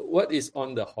what is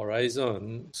on the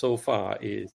horizon so far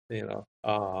is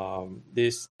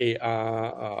this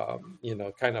AR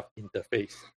kind of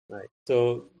interface, right?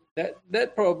 So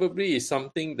that probably is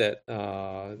something that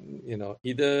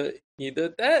either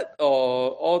that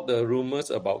or all the rumors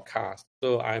about cars.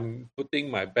 So I'm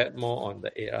putting my bet more on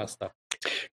the AR stuff.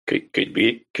 Could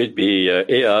be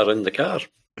AR in the car.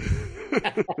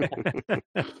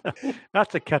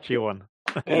 That's a catchy one.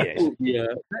 Yes. Yeah,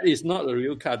 that is not a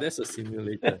real car. That's a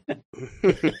simulator.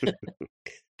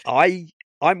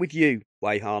 I'm with you,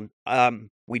 Wei-Han.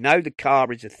 We know the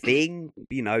car is a thing,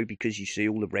 because you see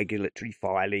all the regulatory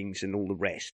filings and all the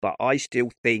rest. But I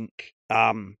still think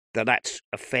that's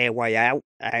a fair way out.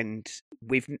 And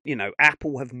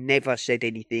Apple have never said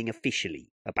anything officially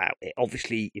about it.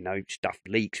 Obviously, stuff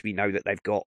leaks. We know that they've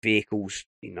got vehicles,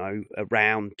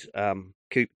 around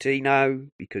Cupertino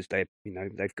because they've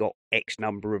got X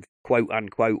number of quote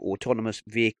unquote autonomous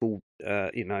vehicle,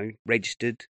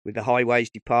 registered with the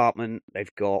highways department.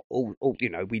 They've got all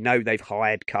we know they've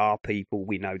hired car people.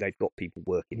 We know they've got people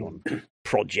working on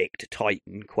Project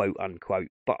Titan, quote unquote.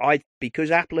 But because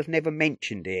Apple have never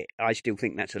mentioned it, I still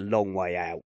think that's a long way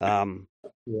out.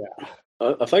 Yeah.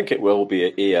 I think it will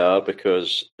be AR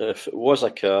because if it was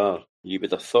a car, you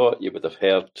would have thought you would have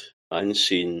heard and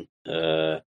seen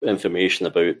information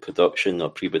about production or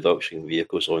pre-production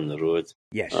vehicles on the road.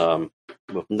 Yes.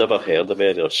 We've never heard of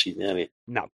any or seen any.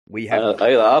 No, we haven't.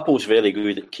 Either Apple's very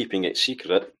good at keeping it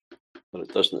secret, or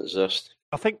it doesn't exist.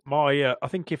 I think I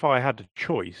think if I had a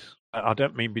choice, I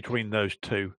don't mean between those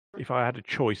two. If I had a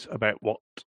choice about what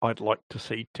I'd like to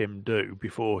see Tim do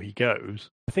before he goes,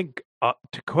 I think,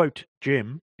 to quote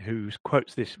Jim, who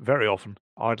quotes this very often,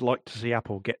 I'd like to see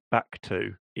Apple get back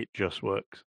to it just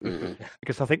works. Mm-hmm.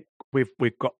 Because I think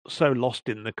we've got so lost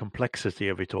in the complexity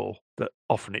of it all that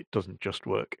often it doesn't just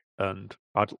work. and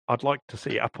I'd like to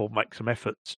see Apple make some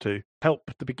efforts to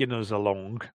help the beginners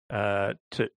along,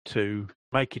 to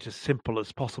make it as simple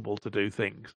as possible to do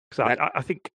things. Because I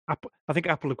think Apple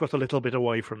have got a little bit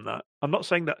away from that. I'm not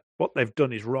saying that what they've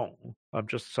done is wrong. I'm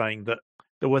just saying that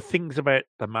there were things about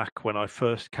the Mac when I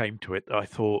first came to it that I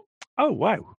thought, oh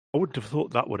wow, I wouldn't have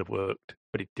thought that would have worked,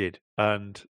 but it did.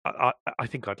 And I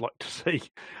think I'd like to see.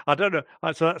 I don't know.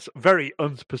 So that's very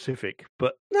unspecific,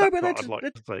 but No, that's but what I'd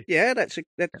like to see. yeah, that's a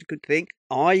good thing.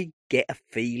 I get a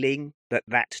feeling that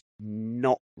that's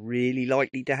not really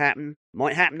likely to happen.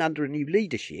 Might happen under a new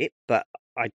leadership, but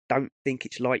I don't think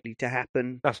it's likely to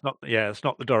happen. That's not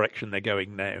the direction they're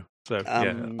going now. So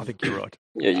yeah, I think you're right.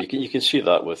 Yeah, you can see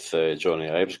that with Johnny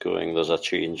Ives going. There's a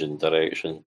change in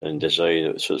direction and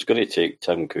design, so it's going to take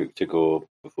Tim Cook to go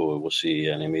before we'll see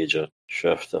any major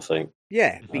shift, I think.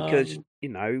 Yeah, because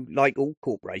like all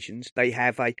corporations, they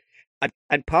have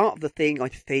and part of the thing I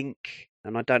think,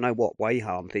 and I don't know what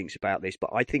Wayham thinks about this,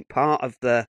 but I think part of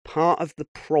the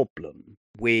problem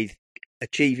with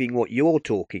achieving what you're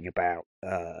talking about,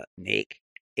 Nick,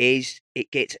 is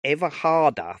it gets ever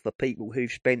harder for people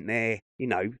who've spent their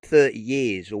 30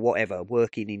 years or whatever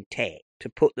working in tech to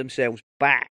put themselves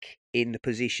back in the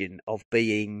position of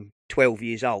being 12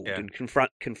 years old and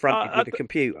confronted with a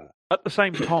computer. At the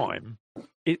same time,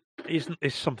 isn't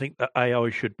this something that AI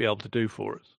should be able to do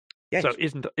for us? Yes. So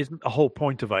isn't the whole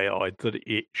point of AI that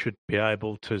it should be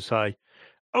able to say,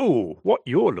 oh, what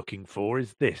you're looking for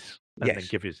is this, and then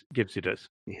gives it us.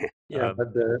 Yeah,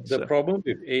 but the problem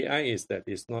with AI is that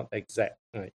it's not exact,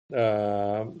 right?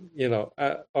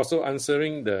 Also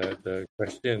answering the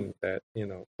question that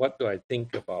what do I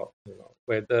think about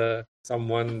whether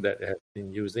someone that has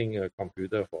been using a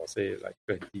computer for say like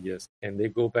 20 years and they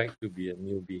go back to be a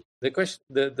newbie. The question,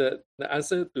 the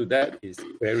answer to that is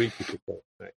very difficult,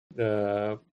 right?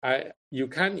 You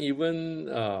can't even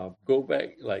go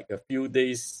back like a few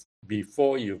days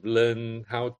before you've learned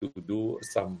how to do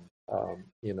some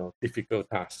difficult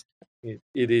tasks.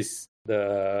 It is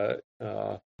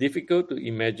difficult to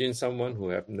imagine someone who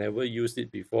have never used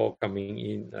it before coming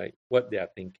in, like what they are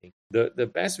thinking.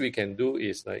 The best we can do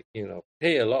is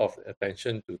pay a lot of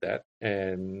attention to that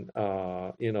and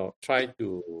try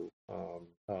to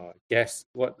guess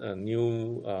what a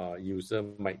new user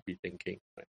might be thinking.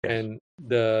 Right? And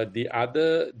the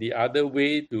other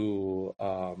way to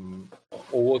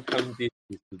overcome this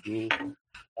is to do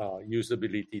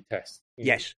usability tests.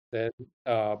 Yes. Then,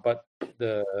 but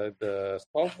the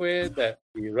software that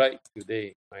we write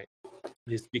today, right,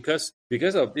 is because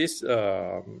of this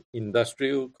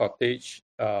industrial cottage,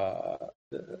 the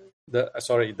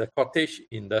cottage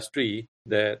industry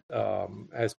that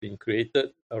has been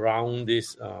created around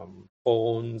these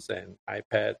phones and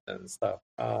iPads and stuff.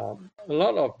 A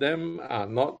lot of them are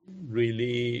not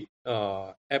really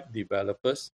app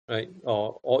developers, right,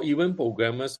 or even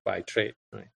programmers by trade,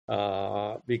 right?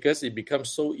 Because it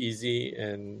becomes so easy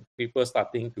and people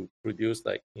starting to produce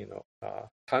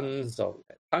tons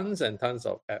and tons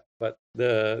of apps. But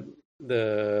the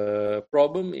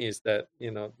problem is that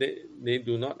they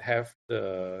do not have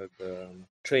the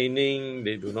training,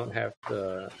 they do not have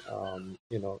the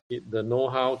the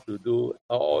know-how to do,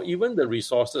 or even the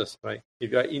resources, right?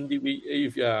 If you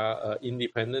are an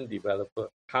independent developer,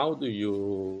 how do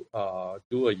you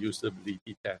do a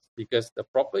usability test? Because the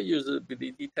proper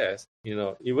usability test,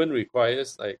 even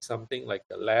requires like something like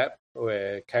a lab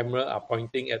where camera are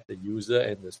pointing at the user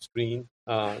and the screen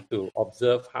to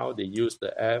observe how they use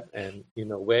the app and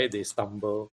where they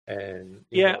stumble. And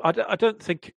I don't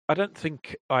think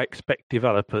I expect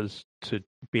developers to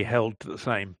be held to the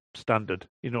same standard.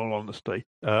 In all honesty,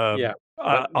 I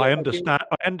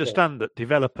understand that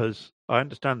developers. I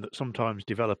understand that sometimes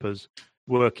developers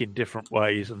work in different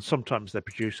ways, and sometimes they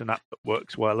produce an app that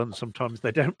works well, and sometimes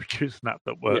they don't produce an app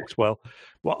that works well.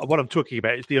 What I'm talking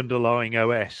about is the underlying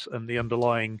OS and the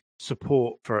underlying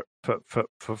support for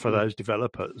those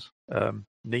developers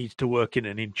needs to work in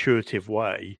an intuitive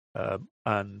way,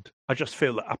 and I just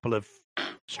feel that Apple have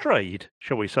strayed,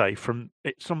 shall we say, from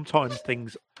it. Sometimes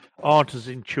things aren't as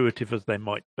intuitive as they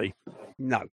might be.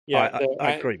 No, yeah,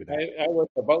 I agree with that. I was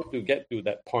about to get to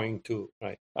that point too,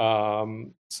 right?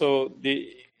 So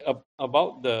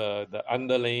about the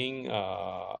underlying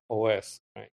OS,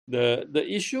 right? The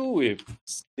issue with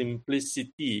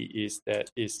simplicity is that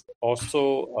it's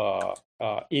also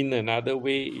in another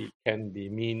way it can be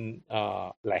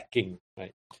lacking,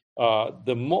 right?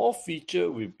 the more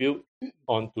feature we build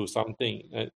onto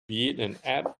something, be it an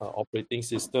app, operating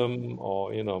system,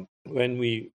 or when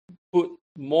we put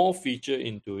more feature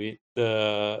into it,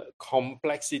 the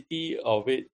complexity of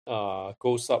it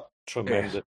goes up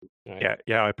tremendously. Right?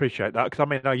 Yeah, I appreciate that,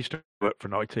 because I used to work for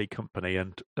an IT company,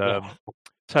 and Yeah.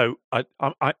 so I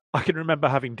can remember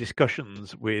having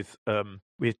discussions with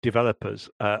developers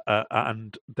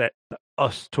and that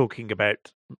us talking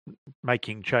about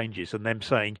making changes, and them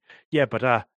saying, "Yeah, but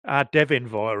our dev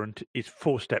environment is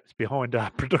 4 steps behind our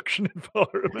production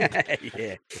environment."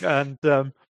 Yeah.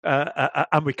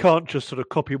 And we can't just sort of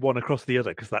copy one across the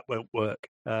other, because that won't work.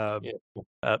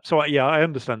 So I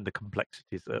understand the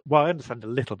complexities. I understand a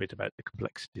little bit about the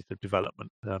complexities of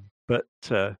development. But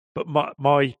I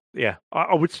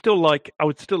would still like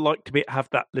to have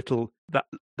that little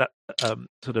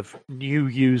sort of new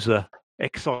user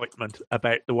excitement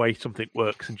about the way something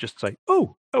works, and just say,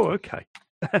 oh, okay.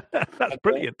 That's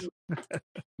brilliant.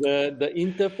 The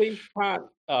interface part,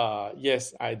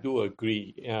 yes, I do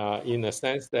agree. In a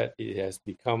sense that it has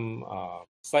become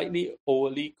slightly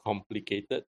overly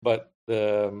complicated, but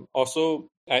also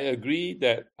I agree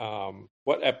that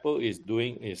what Apple is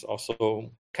doing is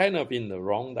also kind of in the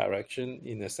wrong direction,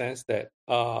 in a sense that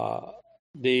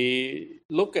they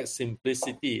look at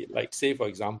simplicity. Like, say for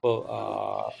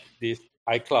example, this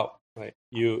iCloud. Right,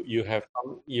 you have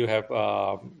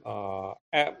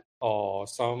app or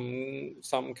some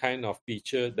kind of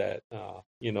feature that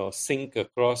sync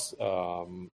across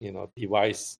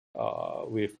device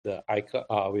with the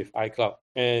iCloud,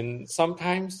 and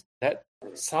sometimes that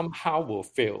somehow will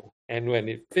fail. And when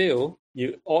it fails,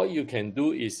 all you can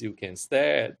do is you can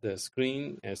stare at the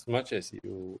screen as much as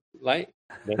you like.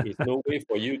 There is no way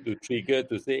for you to trigger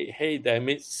to say, "Hey, damn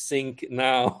it, sync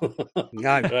now."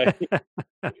 No. Right?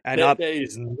 And there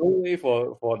is no way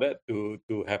for that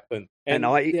to happen. And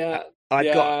I've their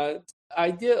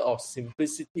idea of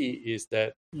simplicity is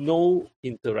that no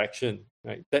interaction,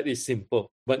 right? That is simple.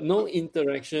 But no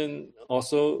interaction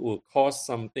also will cause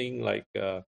something like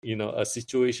a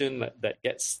situation that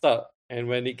gets stuck. And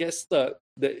when it gets stuck,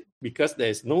 because there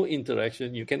is no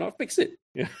interaction, you cannot fix it.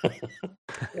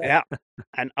 Yeah,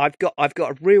 and I've got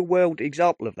a real world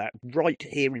example of that right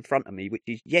here in front of me, which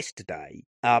is yesterday.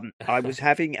 I was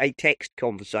having a text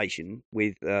conversation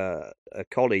with a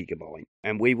colleague of mine,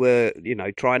 and we were,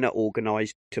 trying to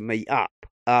organise to meet up.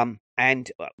 And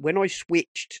when I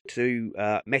switched to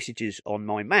messages on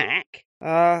my Mac,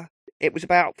 it was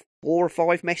about 4 or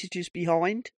 5 messages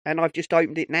behind, and I've just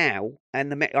opened it now,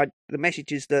 and the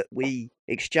messages that we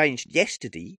exchanged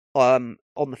yesterday on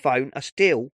the phone are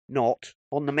still not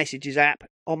on the Messages app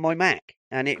on my Mac,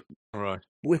 and it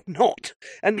will not.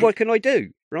 And what can I do?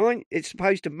 Right? It's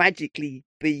supposed to magically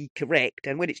be correct,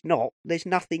 and when it's not, there's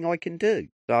nothing I can do.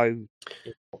 So,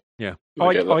 yeah,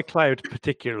 iCloud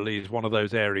particularly is one of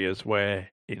those areas where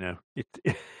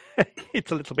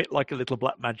it's a little bit like a little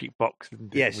black magic box.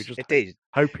 Yes, we just it is.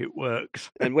 Hope it works.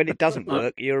 And when it doesn't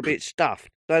work, you're a bit stuffed.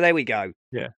 So there we go.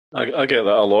 Yeah, I get that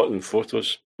a lot in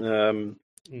photos. My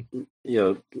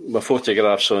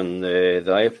photographs on the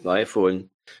iPhone,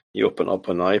 you open up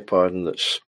on the iPad, and it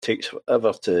takes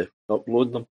forever to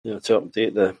upload them, to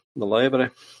update the library.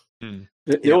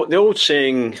 The old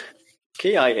saying,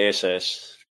 KISS,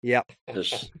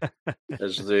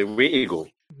 is the way to go.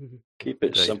 Keep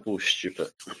it simple,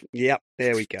 stupid. Yep,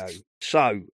 there we go.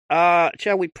 So,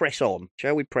 shall we press on?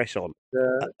 Let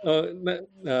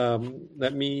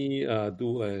me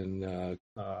do a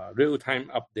real-time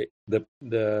update.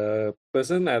 The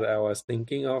person that I was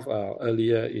thinking of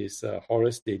earlier is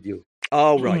Horace Dediu.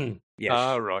 Oh, right.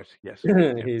 Yes. Right. Yes.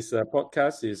 His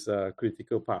podcast is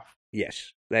Critical Path.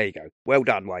 Yes. There you go. Well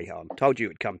done, Wei-Han. Told you it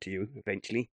would come to you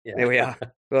eventually. Yeah. There we are.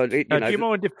 Well, do you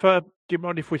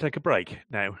mind if we take a break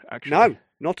now? Actually, no,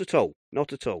 not at all.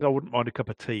 Not at all. I wouldn't mind a cup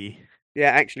of tea.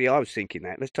 Yeah, actually, I was thinking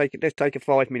that. Let's take a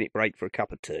 5-minute break for a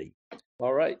cup of tea.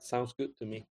 All right, sounds good to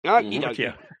me. Oh, you know.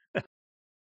 Yeah.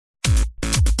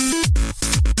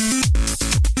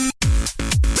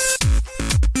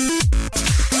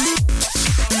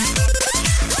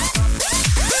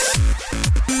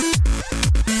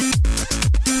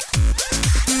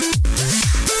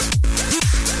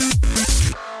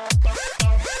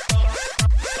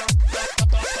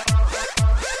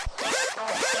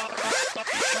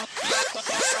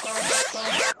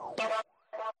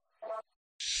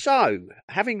 So,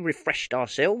 having refreshed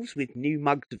ourselves with new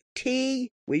mugs of tea,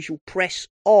 we shall press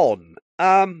on.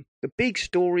 The big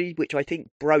story, which I think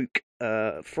broke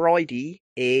Friday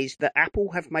is that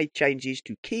Apple have made changes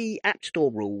to key App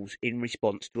Store rules in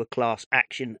response to a class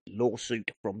action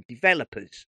lawsuit from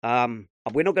developers.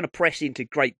 We're not going to press into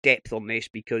great depth on this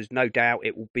because no doubt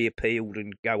it will be appealed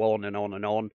and go on and on and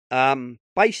on.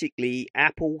 Basically,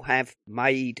 Apple have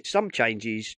made some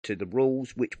changes to the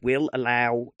rules which will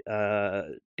allow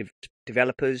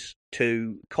developers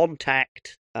to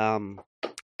contact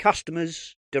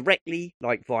customers directly,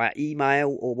 like via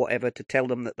email or whatever, to tell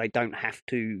them that they don't have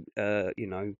to,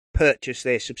 purchase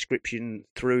their subscription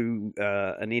through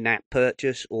an in-app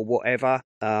purchase or whatever.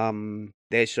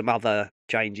 There's some other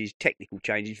changes, technical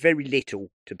changes, very little,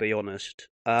 to be honest.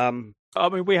 I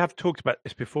mean, we have talked about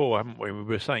this before, haven't we? We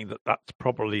were saying that that's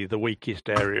probably the weakest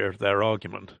area of their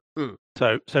argument. Mm.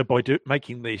 So by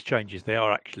making these changes, they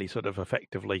are actually sort of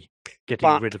effectively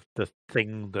getting rid of the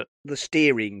thing that... The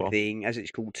steering thing, as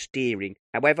it's called, steering.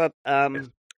 However,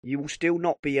 you will still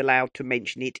not be allowed to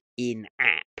mention it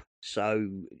in-app. So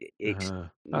it's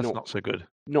not so good.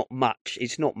 Not much.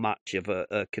 It's not much of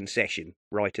a concession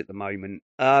right at the moment.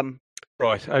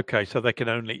 Right. Okay. So they can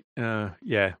only.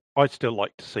 I'd still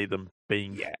like to see them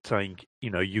saying,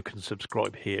 you can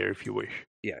subscribe here if you wish.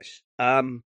 Yes.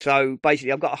 So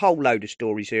basically, I've got a whole load of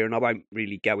stories here, and I won't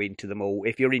really go into them all.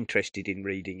 If you're interested in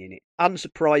reading in it,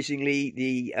 unsurprisingly,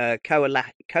 the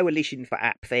Coalition for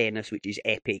App Fairness, which is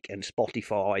Epic and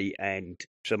Spotify and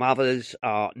some others,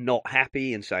 are not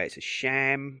happy and say it's a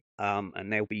sham.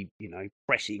 And they'll be,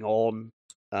 pressing on.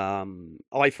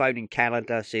 iPhone in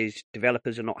Canada says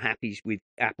developers are not happy with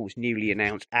Apple's newly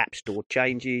announced App Store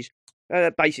changes.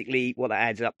 Basically, what that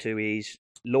adds up to is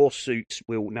lawsuits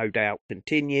will no doubt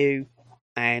continue,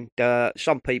 and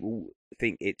some people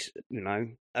think it's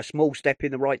a small step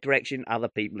in the right direction. Other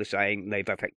people are saying they've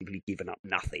effectively given up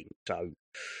nothing. So,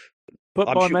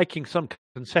 but by making some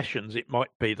concessions, it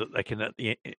might be that they can,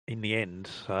 in the end,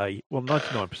 say, well,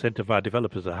 99% of our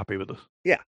developers are happy with us.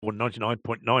 Yeah. Or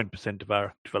 99.9% of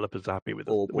our developers are happy with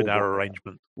us, with our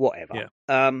arrangement. Whatever.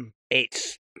 Yeah.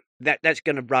 It's that's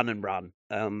going to run and run.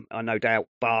 I no doubt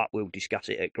Bart will discuss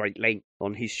it at great length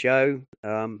on his show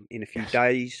in a few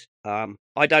days.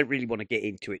 I don't really want to get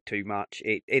into it too much.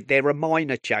 There are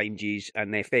minor changes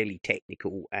and they're fairly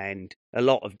technical, and a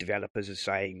lot of developers are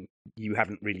saying you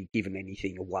haven't really given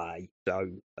anything away. So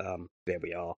there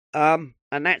we are.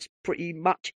 And that's pretty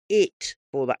much it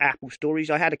for the Apple stories.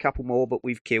 I had a couple more, but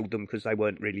we've killed them because they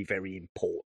weren't really very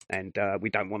important. And we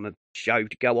don't want the show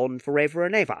to go on forever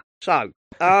and ever. So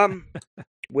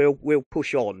we'll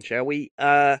push on, shall we?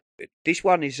 This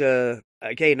one is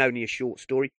again only a short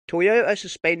story. Toyota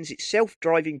suspends its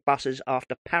self-driving buses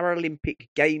after Paralympic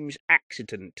Games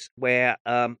accident, where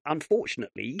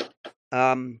unfortunately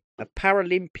a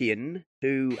Paralympian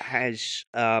who has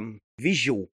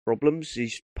visual problems,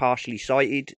 is partially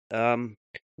sighted,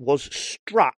 was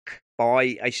struck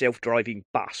by a self-driving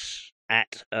bus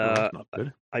at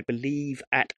I believe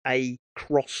at a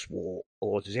crosswalk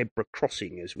or zebra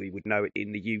crossing, as we would know it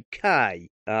in the UK.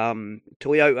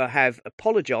 Toyota have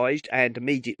apologised and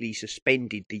immediately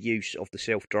suspended the use of the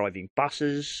self-driving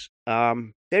buses.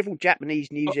 Several Japanese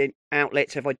news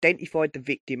outlets have identified the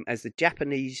victim as the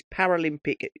Japanese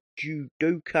Paralympic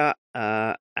judoka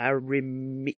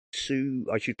Arimitsu.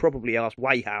 I should probably ask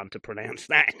Weihan to pronounce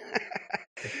that.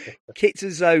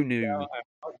 Kitazonu. Yeah, I'm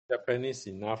not Japanese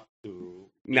enough to.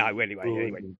 No,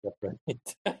 anyway.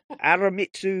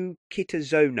 Aramitsu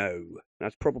Kitazono.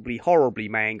 That's probably horribly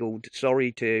mangled.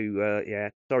 Sorry to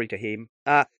him.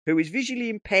 Who is visually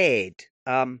impaired.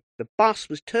 The bus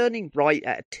was turning right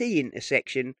at a T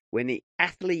intersection when the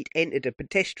athlete entered a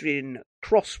pedestrian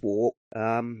crosswalk.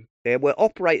 There were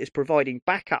operators providing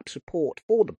backup support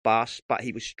for the bus, but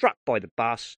he was struck by the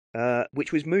bus,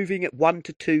 which was moving at 1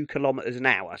 to 2 kilometres an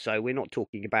hour. So we're not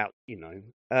talking about,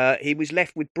 he was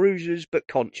left with bruises but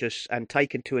conscious and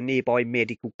taken to a nearby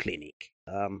medical clinic.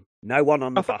 No one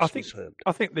on the bus was hurt.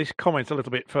 I think this comment a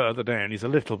little bit further down is a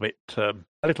little bit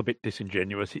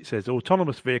disingenuous. It says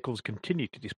autonomous vehicles continue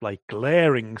to display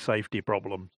glaring safety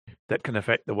problems that can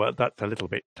affect the world. That's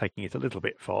taking it a little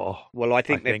bit far. Well, I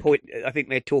think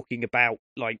they're talking about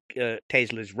like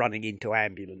Teslas running into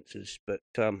ambulances, but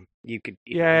you could.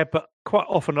 But quite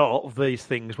often a lot of these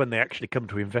things, when they actually come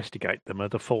to investigate them, are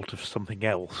the fault of something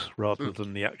else rather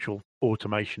than the actual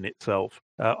automation itself.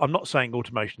 I'm not saying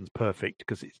automation's perfect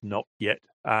because it's not yet,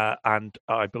 and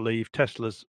I believe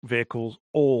Tesla's vehicles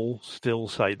all still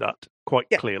say that quite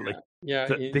Yeah. clearly Yeah,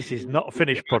 that this is not a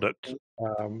finished product.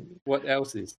 What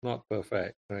else is not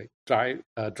perfect, right?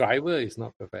 Driver is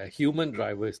not perfect. Human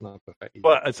driver is not perfect.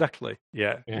 Well, exactly.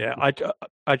 Yeah. Yeah.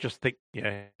 I just think,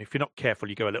 if you're not careful,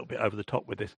 you go a little bit over the top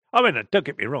with this. I mean, don't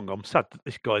get me wrong. I'm sad that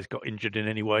this guy's got injured in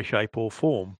any way, shape, or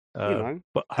form.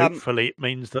 But hopefully, it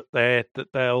means that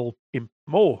they'll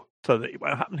more so that it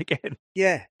won't happen again.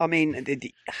 Yeah, I mean,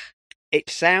 it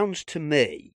sounds to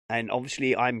me, and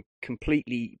obviously I'm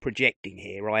completely projecting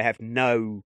here. I have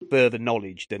no further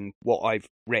knowledge than what I've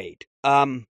read.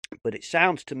 But it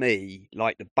sounds to me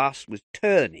like the bus was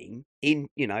turning in,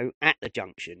 at the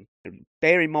junction.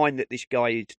 Bear in mind that this guy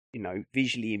is,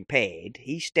 visually impaired.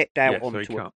 He stepped out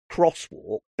onto a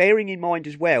crosswalk, bearing in mind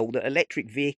as well that electric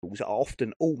vehicles are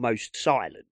often almost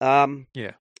silent.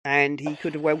 Yeah. And he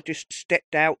could have well just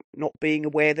stepped out, not being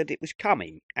aware that it was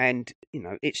coming. And,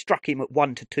 it struck him at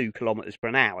 1 to 2 kilometres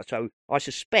per hour. So I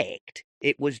suspect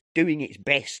it was doing its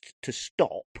best to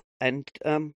stop and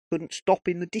couldn't stop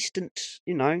in the distance.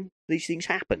 These things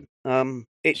happen.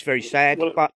 It's very sad,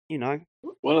 but,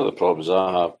 One of the problems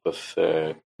I have with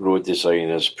road design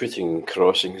is putting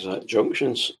crossings at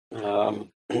junctions.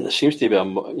 There seems to be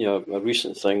a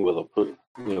recent thing where they put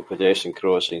pedestrian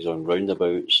crossings on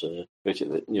roundabouts, right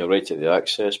at the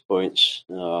access points,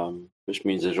 which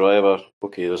means the driver.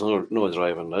 Okay, there's no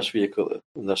driver in this vehicle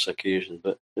on this occasion,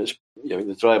 but it's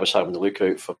the driver's having to look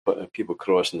out for people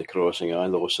crossing the crossing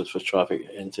and also for traffic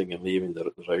entering and leaving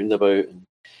the roundabout. And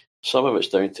some of it's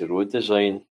down to road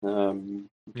design.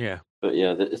 But yeah,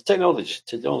 the technology's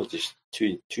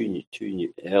too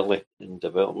early in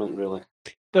development, really.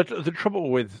 The trouble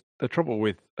with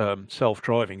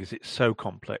self-driving is it's so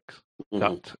complex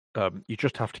that you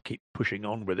just have to keep pushing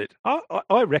on with it.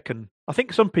 I reckon. I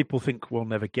think some people think we'll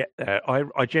never get there.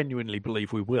 I genuinely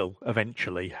believe we will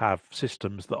eventually have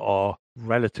systems that are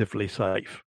relatively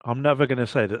safe. I'm never going to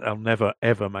say that they'll never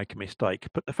ever make a mistake,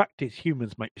 but the fact is,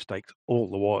 humans make mistakes all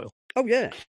the while. Oh yeah,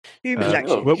 humans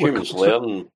humans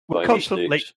learn. We're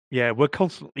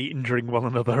constantly injuring one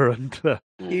another and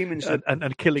humans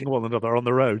and killing one another on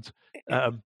the roads.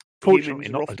 Fortunately,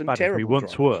 not as bad as we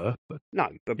once were. But,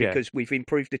 but because we've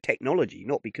improved the technology,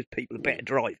 not because people are better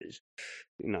drivers.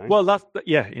 Well,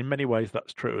 in many ways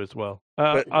that's true as well.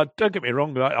 Don't get me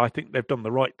wrong. I think they've done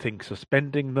the right thing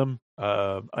suspending them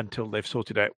until they've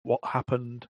sorted out what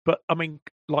happened. But I mean,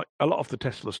 like a lot of the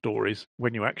Tesla stories,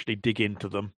 when you actually dig into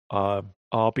them, are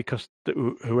because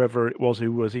whoever it was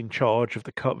who was in charge of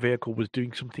the vehicle was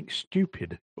doing something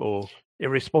stupid or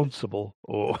irresponsible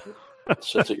or.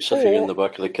 Sitting in the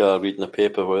back of the car reading the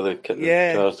paper while the car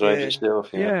drives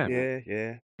itself.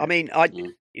 Yeah. I mean,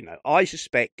 I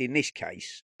suspect in this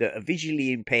case that a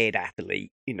visually impaired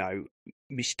athlete,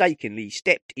 mistakenly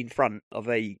stepped in front of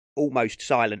a almost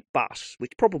silent bus,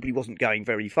 which probably wasn't going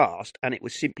very fast, and it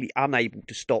was simply unable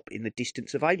to stop in the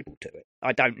distance available to it.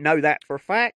 I don't know that for a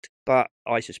fact, but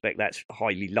I suspect that's a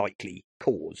highly likely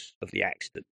cause of the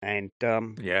accident. And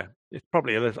it's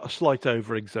probably a slight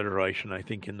over-exaggeration, I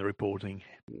think, in the reporting.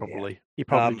 Probably he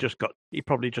probably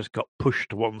just got pushed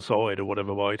to one side or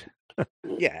whatever.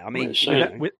 Yeah, I mean,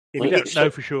 we don't know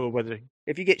for sure whether.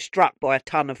 If you get struck by a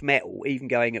ton of metal, even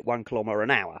going at 1 kilometre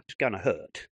an hour, it's going to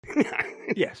hurt.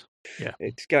 Yes. Yeah.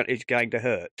 It's going to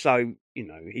hurt. So,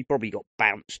 he probably got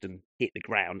bounced and hit the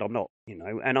ground. I'm not,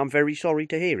 and I'm very sorry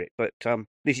to hear it. But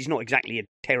this is not exactly a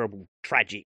terrible,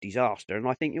 tragic disaster. And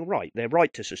I think you're right. They're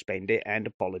right to suspend it and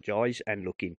apologise and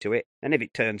look into it. And if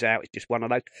it turns out it's just one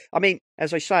of those. I mean,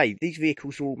 as I say, these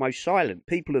vehicles are almost silent.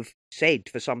 People have said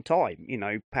for some time,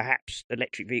 perhaps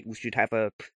electric vehicles should have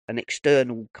an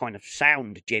external kind of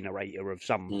sound generator of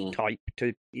some type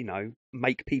to,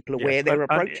 make people aware they're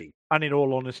approaching. And in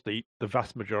all honesty, the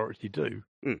vast majority do.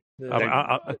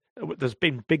 There's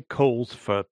been big calls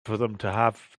for them to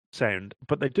have sound,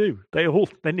 but they do. They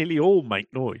nearly all make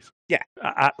noise. Yeah,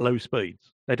 at low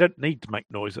speeds. They don't need to make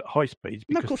noise at high speeds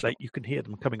because you can hear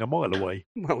them coming a mile away.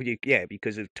 Well,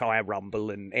 because of tyre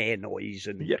rumble and air noise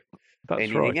and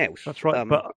anything else. That's right.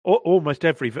 But almost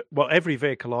every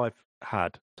vehicle I've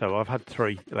had, so I've had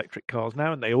 3 electric cars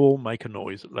now, and they all make a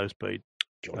noise at low speed.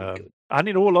 And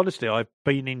in all honesty, I've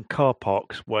been in car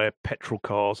parks where petrol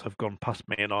cars have gone past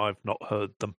me and I've not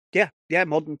heard them. Yeah,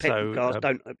 modern petrol cars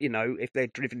don't, if they're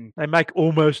driven... They make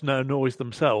almost no noise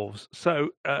themselves. So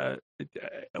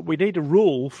we need a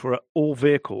rule for all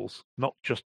vehicles, not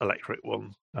just electric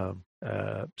ones,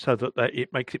 so that it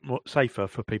makes it more safer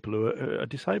for people who are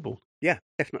disabled. Yeah,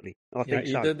 definitely. I think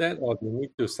so. Either that or you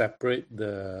need to separate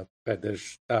the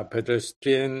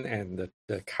pedestrian and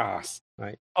the cars,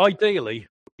 right? Ideally,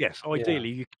 yes.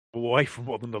 Ideally, away from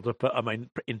one another. But I mean,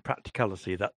 in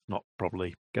practicality, that's not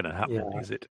probably going to happen, Yeah.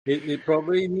 is it? It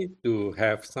probably need to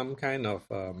have some kind of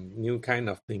new kind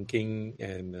of thinking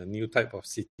and a new type of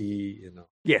city,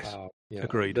 Yes, Yeah,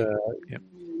 agreed. Yep.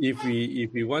 if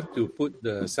we want to put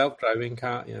the self-driving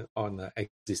car on an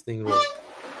existing road,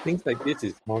 things like this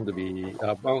is bound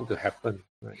to happen,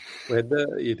 right?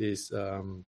 Whether it is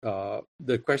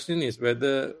the question is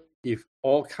whether if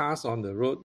all cars on the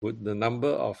road, would the number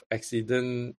of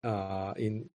accident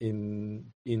in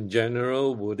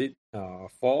general, would it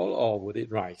fall or would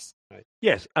it rise? Right?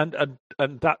 Yes, and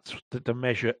that's the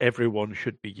measure everyone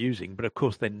should be using, but of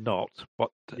course they're not. What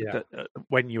Yeah.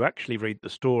 when you actually read the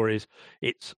stories,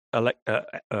 it's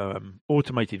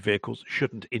automated vehicles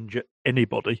shouldn't injure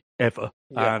anybody ever,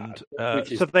 Yeah, and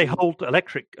which is so they hold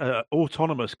electric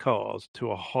autonomous cars to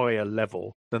a higher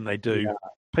level than they do Yeah.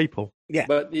 people. Yeah.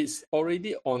 But it's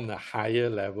already on a higher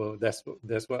level. That's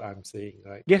what I'm saying,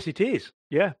 right? Yes, it is.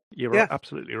 Yeah, you're Yeah.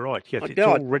 absolutely right. Yes, it's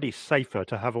No, already safer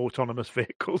to have autonomous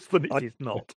vehicles than it is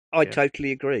not. I Yeah.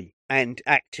 totally agree. And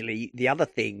actually, the other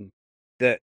thing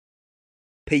that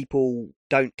people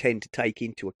don't tend to take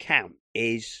into account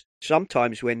is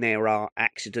sometimes when there are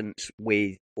accidents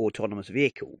with autonomous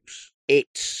vehicles,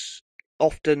 it's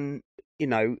often,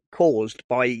 caused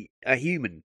by a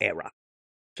human error.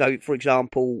 So, for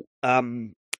example,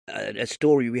 a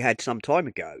story we had some time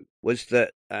ago was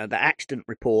that the accident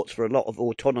reports for a lot of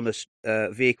autonomous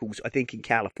vehicles, I think in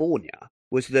California,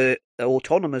 was the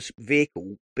autonomous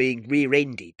vehicle being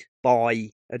rear-ended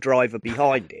by a driver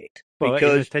behind it. Well,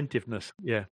 Because, inattentiveness.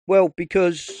 Yeah. well,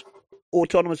 because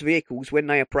autonomous vehicles, when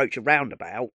they approach a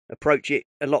roundabout, approach it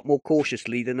a lot more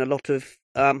cautiously than a lot of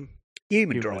human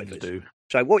Humans drivers do.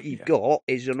 So what you've Yeah. got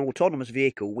is an autonomous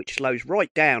vehicle which slows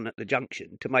right down at the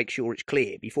junction to make sure it's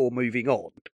clear before moving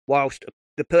on, whilst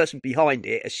the person behind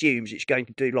it assumes it's going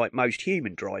to do like most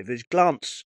human drivers,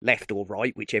 glance left or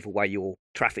right, whichever way your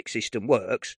traffic system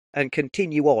works, and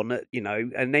continue on at,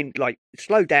 and then like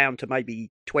slow down to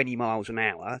maybe 20 miles an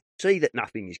hour, see that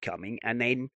nothing is coming, and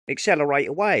then accelerate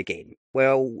away again.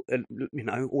 Well,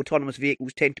 autonomous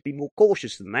vehicles tend to be more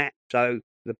cautious than that, so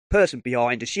the person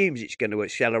behind assumes it's going to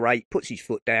accelerate, puts his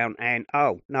foot down, and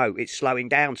oh no, it's slowing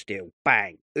down still.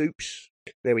 Bang! Oops!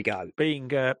 There we go.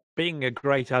 Being a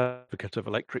great advocate of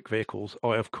electric vehicles,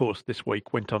 I of course this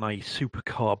week went on a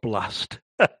supercar blast,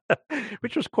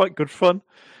 which was quite good fun.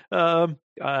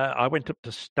 I went up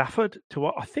to Stafford to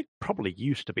what I think probably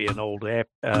used to be an old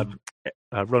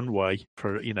runway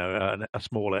for a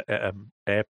small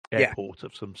airport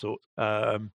of some sort,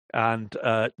 and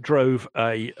drove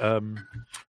a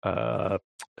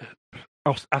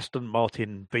Aston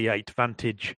Martin V8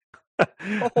 Vantage.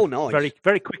 Oh, nice! Very,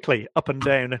 very quickly up and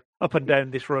down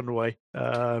this runway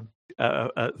 3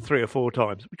 or 4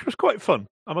 times, which was quite fun.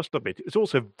 I must admit, it was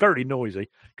also very noisy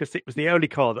because it was the only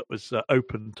car that was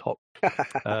open top.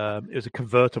 It was a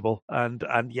convertible, and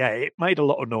yeah, it made a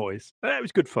lot of noise. It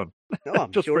was good fun.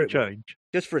 I'm Just sure for a it will. change.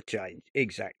 Just for a change,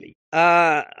 exactly.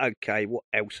 Okay, what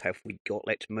else have we got?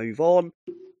 Let's move on.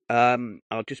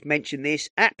 I'll just mention this.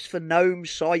 Apps for GNOME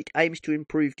site aims to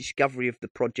improve discovery of the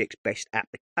project's best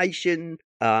application.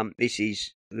 This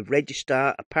is the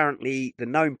register. Apparently, the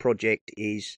GNOME project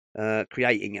is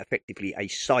creating effectively a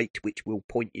site which will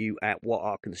point you at what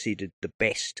are considered the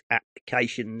best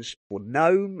applications for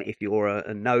GNOME. If you're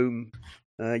a GNOME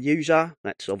user,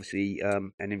 that's obviously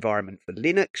an environment for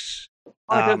Linux.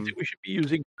 I don't think we should be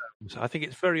using gnomes. I think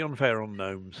it's very unfair on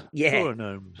gnomes. Yeah. Poor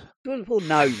gnomes. Poor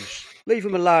gnomes. Leave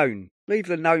them alone. Leave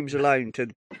the gnomes alone to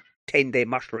tend their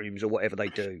mushrooms or whatever they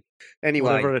do.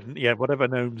 Anyway, whatever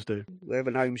gnomes do.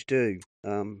 Whatever gnomes do.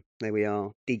 There we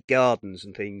are. Dig gardens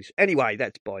and things. Anyway,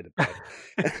 that's by the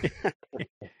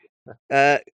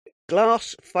by.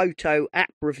 Glass photo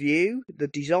app review. The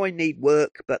design need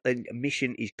work, but the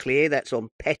mission is clear. That's on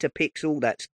Petapixel.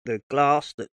 That's the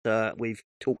glass that we've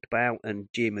talked about, and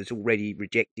Jim has already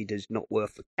rejected as not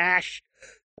worth the cash.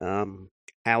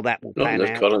 How that will plan Not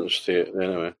in out. the current state,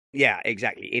 anyway. Yeah,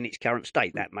 exactly. In its current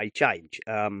state, that may change.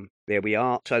 There we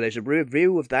are. So there's a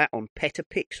review of that on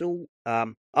Petapixel.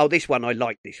 This one, I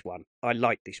like this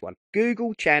one.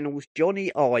 Google channels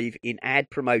Johnny Ive in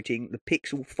ad promoting the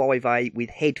Pixel 5a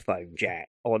with headphone jack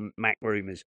on Mac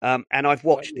Rumors. And I've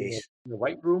watched this. The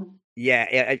White Room?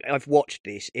 Yeah, I've watched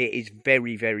this. It is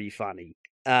very, very funny.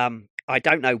 I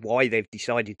don't know why they've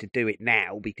decided to do it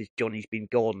now because Johnny's been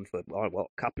gone for a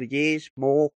couple of years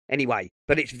more. Anyway,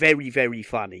 but it's very, very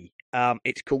funny.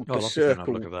 It's called I'll The have to go and have a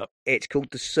Circle. look at that. It's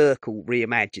called The Circle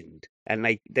Reimagined, and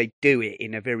they do it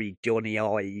in a very Johnny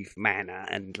Ive manner,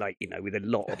 and with a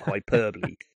lot of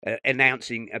hyperbole,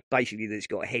 announcing basically that it's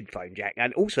got a headphone jack,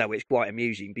 and also it's quite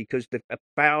amusing because as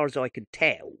far as I can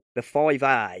tell, the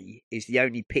 5A is the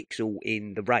only Pixel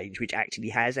in the range which actually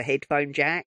has a headphone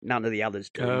jack. None of the others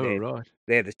do. Oh, right.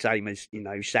 They're the same as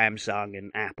Samsung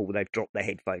and Apple. They've dropped their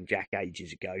headphone jack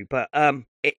ages ago, but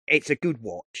it's a good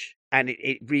watch. And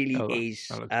it really is,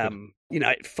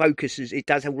 it focuses, it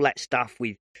does all that stuff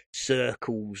with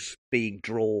circles being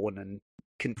drawn and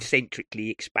concentrically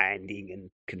expanding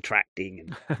and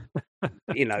contracting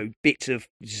and, bits of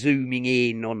zooming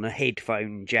in on the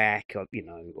headphone jack,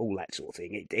 all that sort of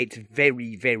thing. It's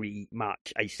very, very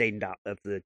much a send up of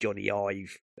the Johnny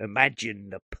Ive,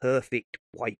 imagine the perfect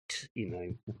white,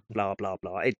 blah, blah,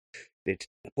 blah. It's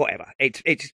whatever.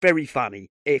 It's very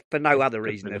funny, if for no other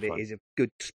reason than it is a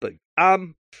good spoof.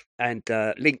 And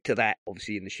link to that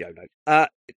obviously in the show notes.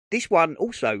 This one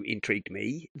also intrigued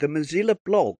me. The Mozilla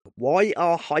blog. Why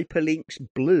are hyperlinks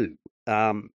blue?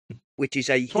 Which is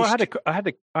a. So I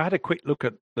had a quick look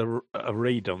at a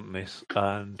read on this,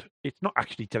 and it's not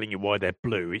actually telling you why they're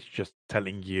blue. It's just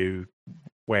telling you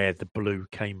where the blue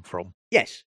came from.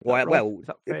 Yes. Why? Right?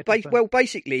 Well,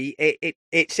 basically,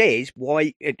 it says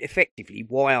why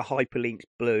are hyperlinks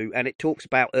blue, and it talks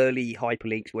about early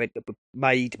hyperlinks were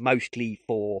made mostly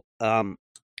for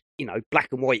black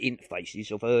and white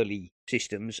interfaces of early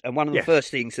systems, and one of the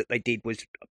first things that they did was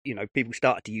people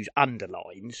started to use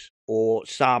underlines, or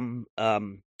some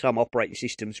operating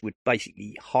systems would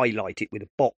basically highlight it with a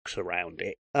box around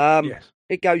it.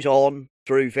 It goes on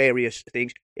through various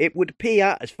things. It would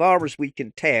appear, as far as we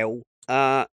can tell,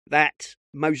 that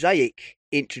Mosaic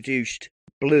introduced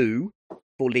blue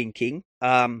for linking,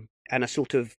 and a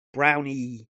sort of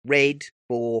browny red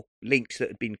for links that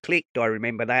had been clicked. I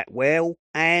remember that well.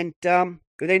 And it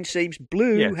then seems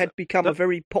blue had become a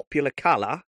very popular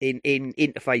colour in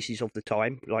interfaces of the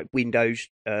time, like Windows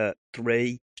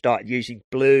 3 started using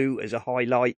blue as a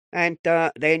highlight, and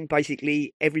then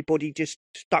basically everybody just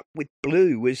stuck with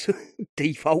blue as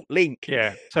default link.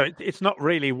 Yeah, so it's not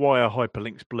really why are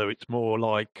hyperlinks blue, it's more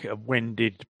like when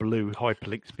did blue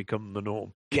hyperlinks become the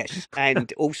norm? Yes, and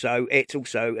it's also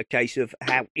a case of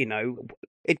how,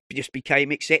 it just became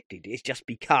accepted. It's just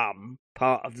become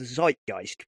part of the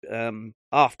zeitgeist.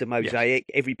 After Mosaic,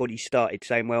 everybody started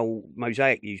saying, well,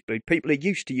 Mosaic used blue. People are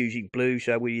used to using blue,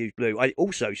 so we use blue. I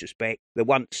also suspect that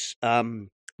once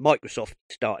Microsoft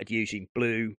started using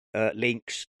blue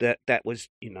links, that was,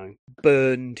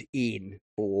 burned in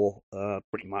for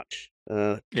pretty much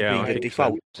to be the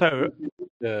default. So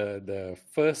the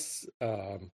first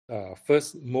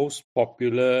most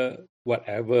popular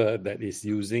whatever that is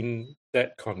using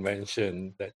that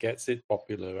convention that gets it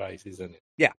popularized, isn't it?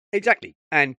 Yeah, exactly.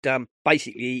 And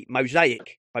basically,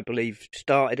 Mosaic, I believe,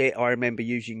 started it. I remember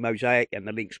using Mosaic, and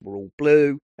the links were all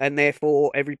blue, and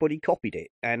therefore everybody copied it,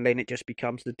 and then it just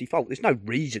becomes the default. There's no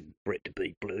reason for it to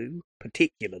be blue,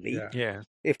 particularly. Yeah.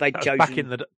 If they'd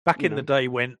chosen back in the day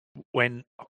when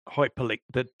hyperlink,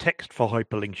 the text for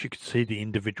hyperlinks, you could see the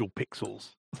individual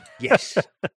pixels. Yes.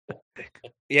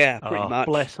 Yeah, pretty much.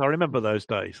 Bless, I remember those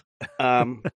days.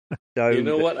 So you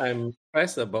know what I'm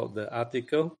impressed about the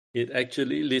article? It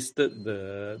actually listed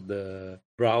the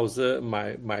browser,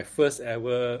 my first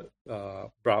ever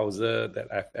browser that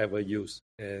I've ever used,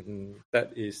 and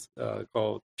that is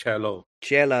called Cello.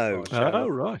 Cello. Oh,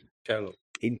 right. Cello.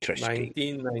 Interesting.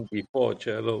 1994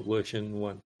 Cello version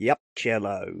 1. Yep,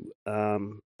 Cello,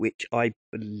 which I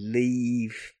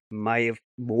believe may have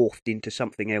morphed into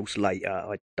something else later.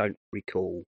 I don't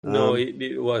recall. No,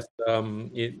 it was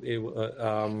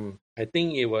I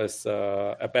think it was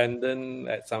abandoned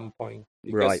at some point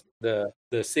because the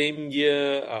same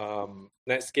year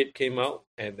Netscape came out,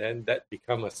 and then that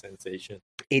became a sensation.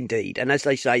 Indeed, and as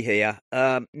they say here,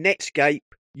 Netscape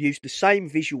used the same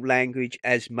visual language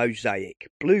as Mosaic,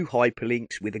 blue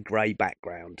hyperlinks with a grey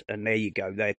background, and there you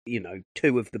go. They're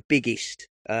two of the biggest.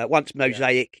 Once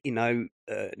Mosaic,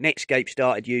 Netscape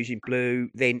started using blue,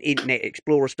 then Internet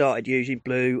Explorer started using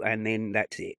blue, and then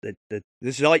that's it. The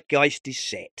zeitgeist is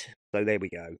set. So there we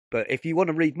go. But if you want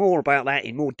to read more about that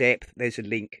in more depth, there's a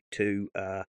link to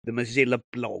the Mozilla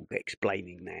blog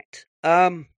explaining that.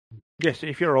 Yes,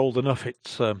 if you're old enough,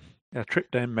 it's a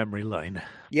trip down memory lane.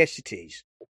 Yes, it is.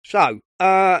 So,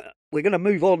 we're going to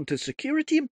move on to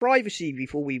security and privacy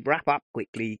before we wrap up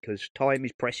quickly, because time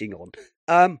is pressing on.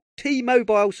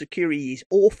 T-Mobile security is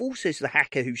awful, says the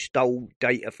hacker who stole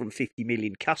data from 50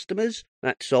 million customers.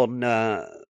 That's on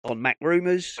Mac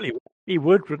Rumors. He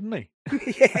would, wouldn't he?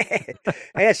 Yeah.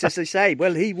 Yes, as they say.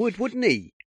 Well, he would, wouldn't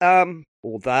he?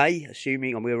 Or they,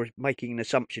 assuming we were making an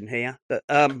assumption here that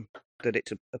that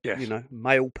it's a Yes.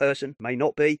 male person, may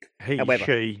not be. He, However,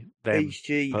 she, them. he,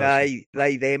 she, person.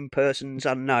 they, them, persons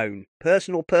unknown.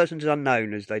 Person or persons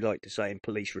unknown, as they like to say in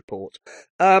police reports.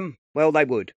 Well, they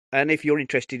would. And if you're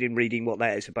interested in reading what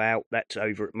that is about, that's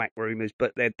over at Mac Rumours,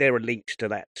 but there are links to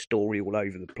that story all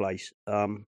over the place.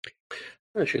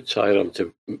 I should hire him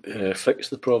to fix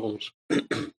the problems.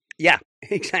 Yeah,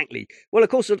 exactly. Well, of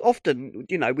course, often,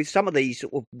 with some of these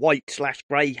sort of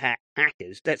white/grey hat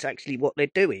hackers, that's actually what they're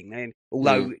doing. And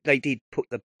although they did put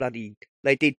the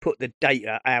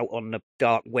data out on the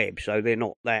dark web, so they're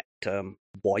not that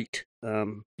white.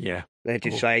 Yeah. They're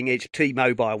just saying it's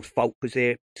T-Mobile's fault because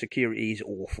their security is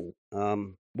awful.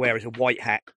 Whereas a white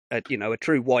hat, a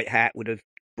true white hat would have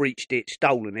breached it,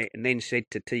 stolen it, and then said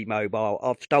to T-Mobile,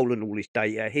 "I've stolen all this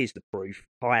data. Here's the proof.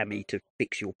 Hire me to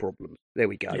fix your problems." There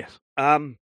we go. Yes.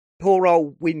 Poor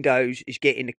old Windows is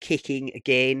getting a kicking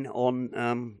again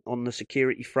on the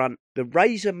security front. The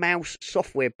Razer Mouse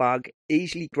software bug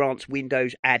easily grants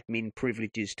Windows admin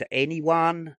privileges to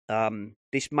anyone.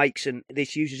 This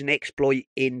uses an exploit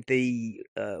in the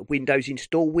Windows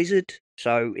install wizard.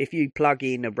 So if you plug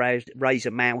in a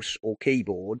Razer mouse or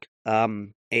keyboard,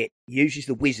 it uses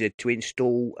the wizard to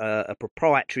install a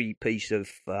proprietary piece of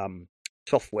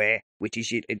software, which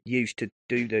is used to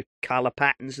do the colour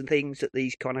patterns and things that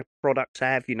these kind of products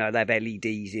have. They have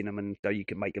LEDs in them, and so you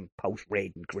can make them pulse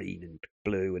red and green and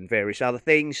blue and various other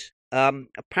things.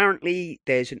 Apparently,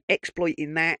 there's an exploit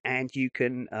in that, and you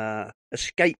can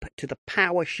escape to the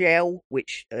PowerShell,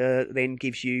 which then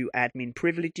gives you admin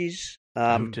privileges.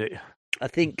 Oh dear. I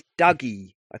think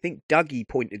Dougie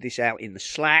pointed this out in the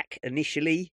Slack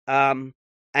initially, and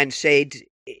said,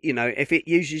 if it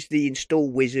uses the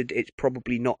install wizard, it's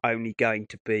probably not only going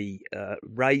to be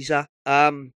Razer.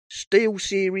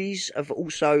 SteelSeries have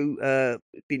also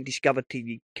been discovered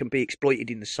can be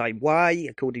exploited in the same way,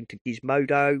 according to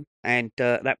Gizmodo, and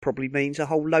that probably means a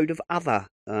whole load of other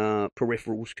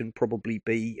peripherals can probably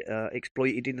be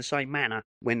exploited in the same manner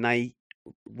when they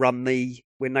run the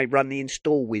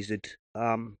install wizard.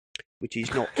 Which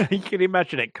is not. You can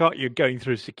imagine it, can't you? Going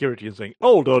through security and saying,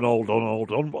 "Hold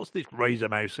on. What's this Razer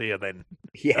mouse here then?"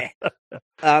 Yeah.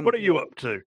 What are you up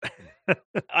to?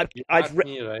 I've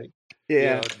me, right?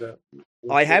 Yeah.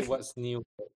 I have. What's new?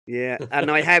 Yeah,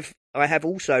 and I have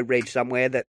also read somewhere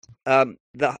that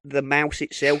the mouse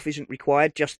itself isn't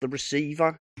required, just the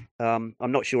receiver. I'm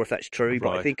not sure if that's true,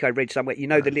 but I think I read somewhere.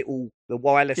 The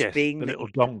wireless thing, the little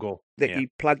dongle that you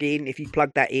plug in. If you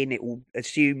plug that in, it will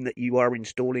assume that you are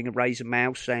installing a Razer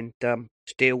mouse and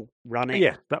still run it.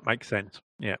 Yeah, that makes sense.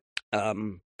 Yeah.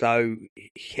 So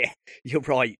yeah, you're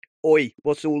right. Oi,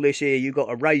 what's all this here? You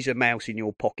got a Razer mouse in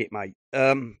your pocket, mate.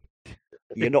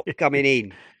 You're not coming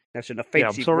in. That's an offensive. Yeah,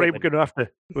 I'm sorry. weapon.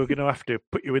 We're gonna have to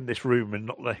put you in this room and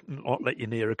not let you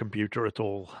near a computer at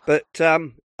all. But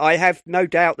I have no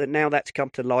doubt that now that's come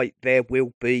to light, there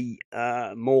will be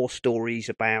more stories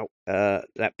about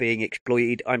that being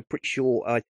exploited. I'm pretty sure.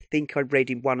 I think I read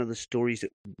in one of the stories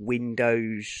that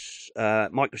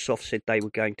Microsoft said they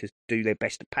were going to do their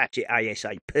best to patch it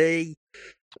ASAP.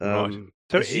 Right.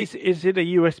 So is it a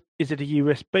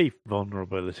USB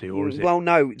vulnerability, or is it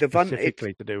no,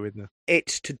 specifically to do with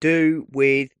it's to do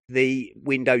with the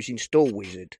Windows install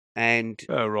wizard. And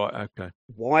oh right, okay.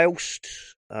 Whilst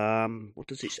what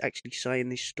does it actually say in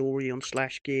this story on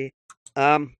 /gear?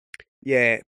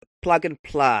 Plug and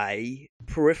play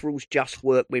peripherals just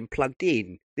work when plugged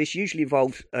in. This usually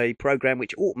involves a program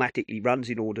which automatically runs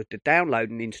in order to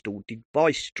download and install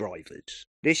device drivers.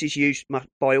 This is used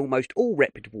by almost all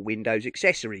reputable Windows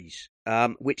accessories,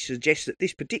 which suggests that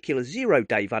this particular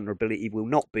zero-day vulnerability will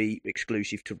not be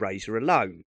exclusive to Razer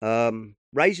alone.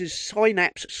 Razer's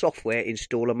Synapse software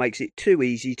installer makes it too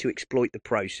easy to exploit the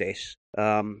process.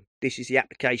 This is the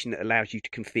application that allows you to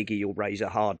configure your Razer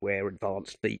hardware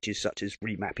advanced features such as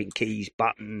remapping keys,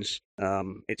 buttons,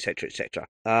 etc., etc.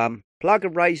 Plug a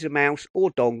Razer mouse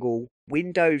or dongle.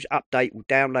 Windows Update will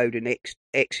download and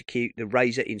execute the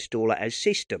Razer installer as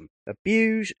system.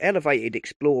 Abuse Elevated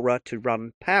Explorer to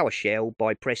run PowerShell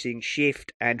by pressing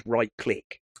Shift and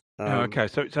right-click. Okay,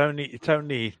 so it's only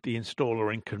the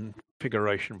installer in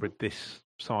configuration with this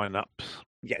Synapse.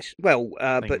 Yes, well,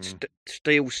 but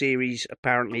SteelSeries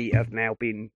apparently have now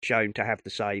been shown to have the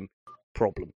same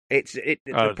problem. The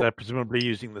They're presumably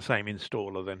using the same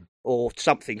installer then or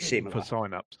something similar. for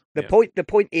sign-ups. The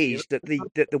point is that the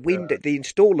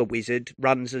installer wizard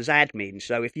runs as admin.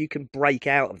 So if you can break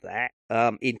out of that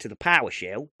into the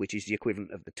PowerShell, which is the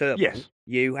equivalent of the terminal, Yes.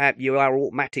 you are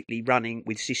automatically running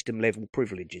with system level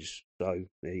privileges. So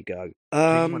there you go.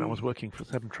 When I was working for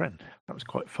Seven Trend, that was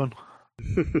quite fun.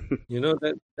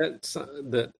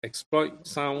 That exploit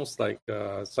sounds like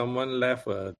someone left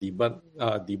a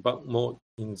debug mode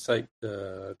inside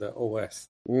the OS.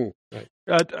 Right.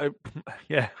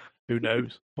 Yeah, who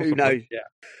knows? Who knows? Yeah.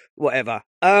 Whatever.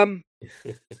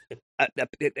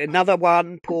 Another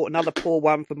poor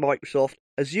one for Microsoft.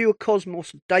 Azure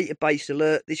Cosmos database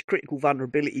alert. This critical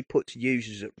vulnerability puts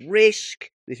users at risk.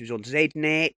 This was on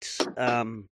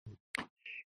ZNet.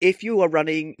 If you are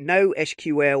running no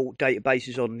SQL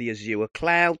databases on the Azure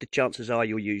cloud, the chances are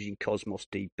you're using Cosmos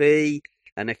DB.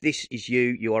 And if this is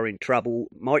you, you are in trouble.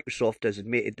 Microsoft has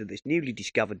admitted that this newly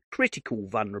discovered critical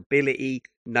vulnerability,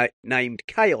 named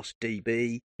Chaos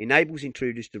DB, enables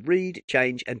intruders to read,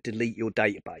 change, and delete your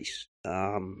database.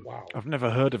 Wow. I've never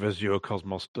heard of Azure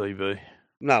Cosmos DB.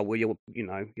 No, well, you're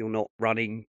not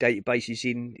running databases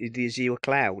in the Azure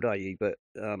cloud, are you? But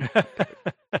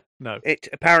No. it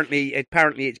apparently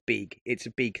it's big. It's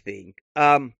a big thing.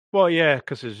 Well, yeah,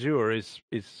 because Azure is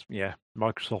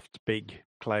Microsoft's big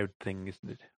cloud thing,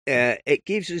 isn't it? It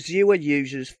gives Azure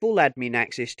users full admin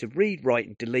access to read, write,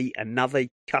 and delete another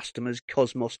customer's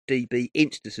Cosmos DB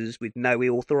instances with no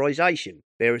authorization.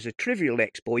 There is a trivial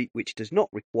exploit which does not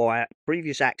require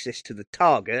previous access to the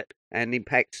target and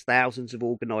impacts thousands of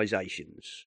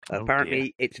organizations.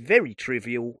 Apparently, it's very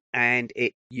trivial and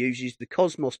it uses the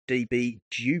Cosmos DB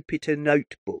Jupyter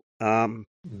Notebook.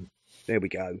 There we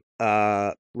go.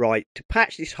 Right, to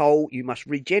patch this hole, you must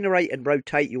regenerate and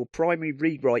rotate your primary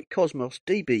read-write Cosmos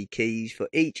DB keys for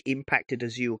each impacted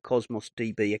Azure Cosmos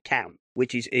DB account,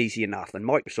 which is easy enough. And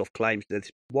Microsoft claims that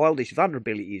while this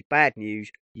vulnerability is bad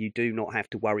news, you do not have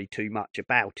to worry too much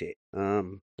about it.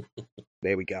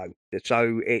 There we go.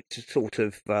 So it's sort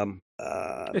of...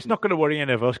 it's not going to worry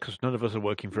any of us because none of us are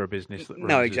working for a business that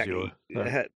runs exactly.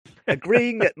 Azure.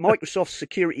 Agreeing that Microsoft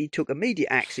security took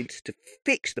immediate actions to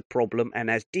fix the problem and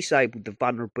has disabled the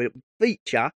vulnerable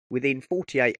feature within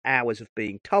 48 hours of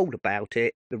being told about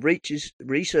it, the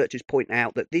researchers point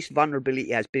out that this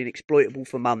vulnerability has been exploitable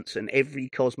for months and every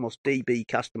Cosmos DB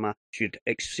customer should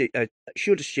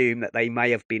assume that they may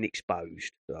have been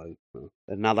exposed. So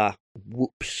another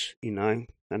whoops,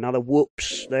 another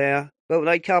whoops there. But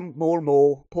they come more and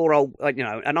more, poor old,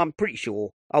 and I'm pretty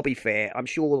sure, I'll be fair, I'm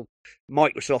sure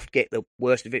Microsoft get the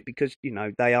worst of it because,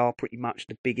 they are pretty much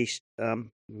the biggest,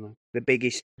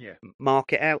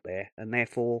 market out there. And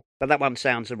therefore, but that one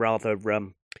sounds a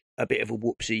bit of a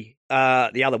whoopsie.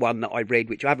 The other one that I read,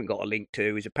 which I haven't got a link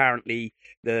to, is apparently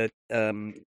the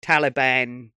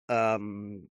Taliban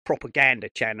propaganda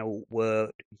channel were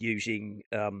using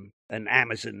an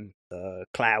Amazon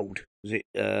cloud,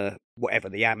 whatever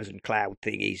the Amazon cloud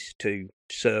thing is, to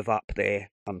serve up their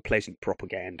unpleasant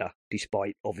propaganda,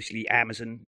 despite obviously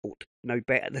Amazon ought to know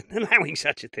better than allowing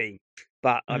such a thing.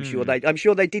 But I'm sure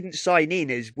they didn't sign in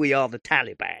as "We are the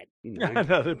Taliban."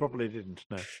 No, they probably didn't.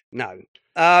 No.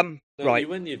 So Right.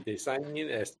 even if they sign in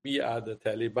as "We are the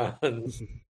Taliban,"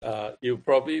 you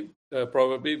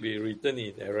probably be written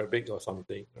in Arabic or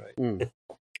something, right?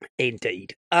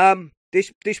 Indeed.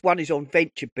 This one is on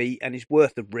VentureBeat and is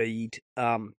worth a read.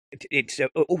 It's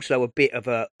also a bit of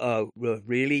a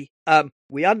really.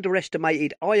 We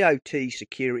underestimated IoT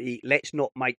security. Let's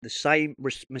not make the same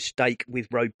mistake with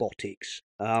robotics.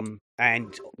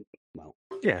 And well,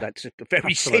 Yeah, that's a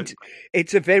very absolutely.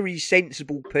 it's a very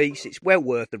sensible piece. It's well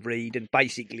worth a read. And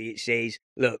basically, it says,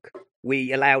 look,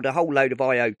 we allowed a whole load of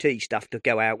IoT stuff to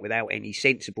go out without any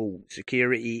sensible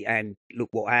security, and look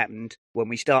what happened when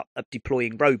we start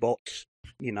deploying robots.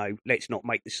 Let's not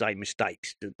make the same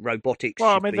mistakes. The robotics.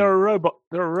 Well, I mean, there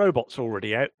are robots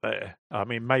already out there. I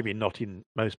mean, maybe not in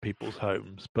most people's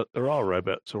homes, but there are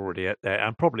robots already out there,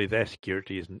 and probably their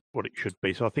security isn't what it should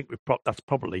be. So I think that's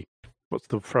probably, what's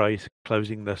the phrase,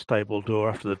 closing the stable door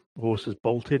after the horse has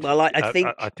bolted. Well, I think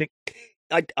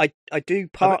I do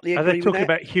partly agree with that.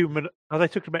 Are they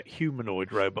talking about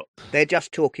humanoid robots? They're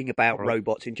just talking about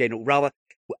robots in general. Rather,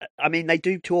 I mean, they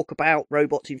do talk about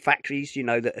robots in factories,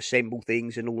 that assemble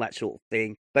things and all that sort of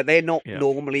thing. But they're not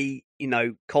normally,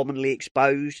 commonly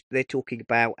exposed. They're talking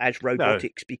about as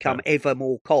robotics become ever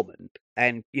more common,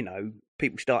 and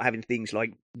people start having things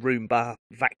like Roomba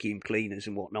vacuum cleaners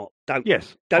and whatnot, don't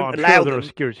Yes, don't I'm allow sure there them. are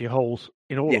security holes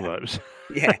in all of Yeah. those.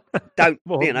 Yeah, don't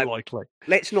More you than know? likely.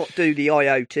 Let's not do the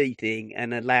IoT thing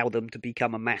and allow them to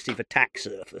become a massive attack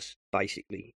surface,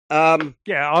 basically.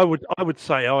 Yeah, I would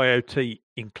say IoT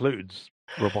includes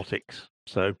robotics.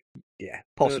 So Yeah, No,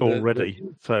 possible. already.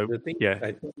 So the thing yeah,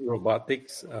 I think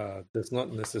robotics does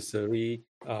not necessarily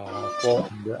fall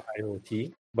under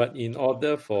IoT, but in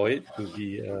order for it to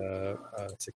be a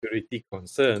security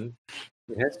concern,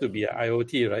 it has to be an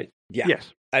IoT, right? Yeah.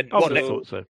 yes, And I what would have they, thought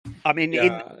so. I mean,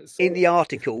 Yeah. in the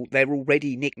article, they're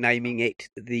already nicknaming it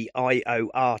the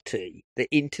IORT, the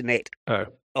Internet Oh,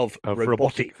 of of robotic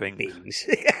robotic things.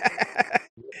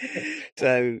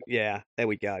 So yeah, there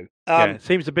we go. Yeah, it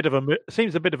seems a bit of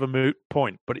a moot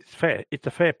point, but it's fair. It's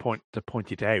a fair point to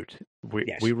point it out.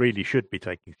 Yes. We really should be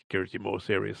taking security more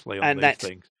seriously on And these that's-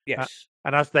 things. yes,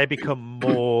 And as they become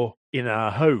more in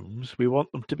our homes, we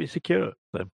want them to be secure.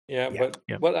 So Yeah, Yeah. but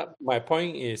Yeah. my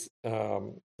point is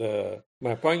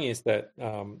my point is that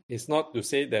it's not to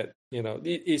say that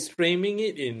it's framing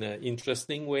it in an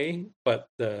interesting way, but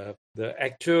the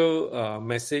actual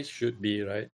message should be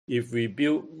right. If we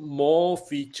build more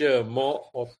feature, more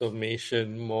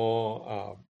automation,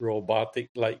 more robotic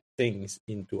like things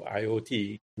into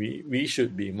IoT, we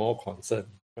should be more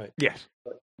concerned, right? yes,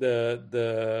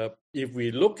 The if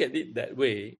we look at it that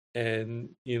way, and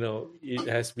it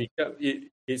has become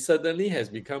it certainly has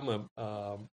become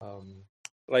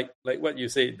like what you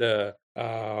say, the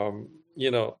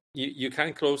you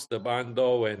can't close the barn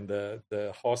door when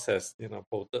the horse has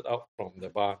bolted out from the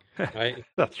barn, right?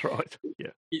 that's right.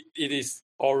 Yeah, It is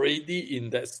already in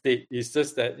that state. It's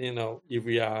just that if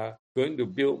we are going to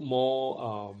build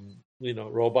more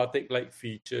robotic like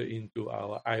feature into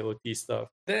our IoT stuff,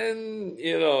 then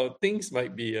things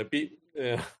might be a bit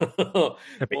a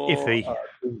bit more iffy.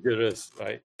 dangerous,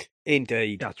 right?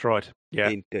 indeed, That's right. Yeah.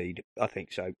 indeed. I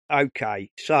think so. Okay,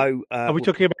 so Are we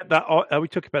talking about that? Are we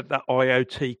talking about that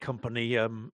IoT company,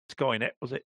 Skynet?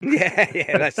 Was it?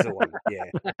 yeah, that's the one. Yeah,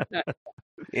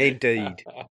 indeed.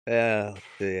 Dear,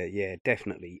 yeah,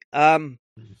 definitely.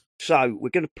 So we're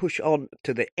going to push on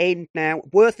to the end now.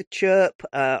 Worth a chirp.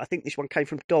 I think this one came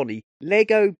from Donny.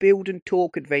 Lego Build and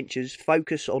Talk Adventures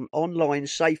focus on online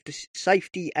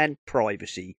safety and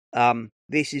privacy.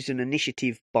 This is an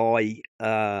initiative by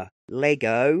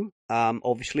Lego.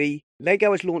 Obviously,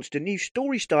 Lego has launched a new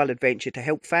story-style adventure to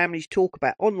help families talk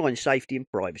about online safety and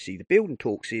privacy. The Build and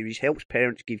Talk series helps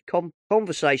parents give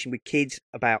conversation with kids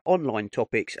about online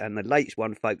topics, and the latest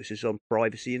one focuses on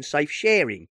privacy and safe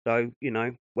sharing. So,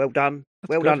 well done.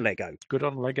 Well done, Lego. Good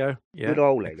on Lego. Yeah, Good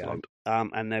old Lego. excellent.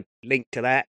 And the link to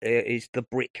that is the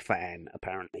Brick Fan,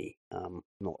 apparently. Not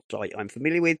a site I'm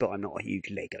familiar with, but I'm not a huge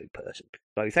Lego person.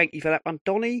 So thank you for that one,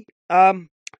 Donny.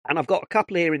 And I've got a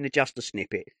couple here in the Just a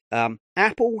Snippet.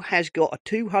 Apple has got a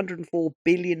 204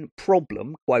 billion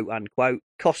problem, quote unquote,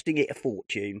 costing it a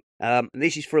fortune.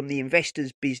 This is from the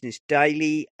Investors Business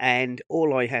Daily, and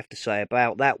all I have to say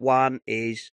about that one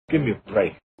is, give me a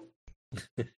break.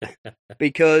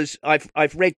 because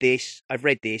I've read this,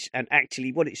 and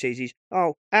actually what it says is,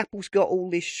 Apple's got all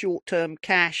this short-term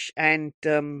cash and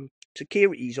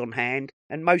securities on hand,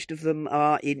 and most of them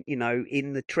are in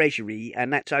the treasury,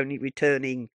 and that's only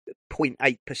returning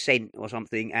 0.8% or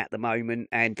something at the moment,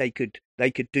 and they could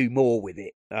do more with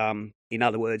it. In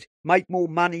other words, make more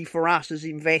money for us as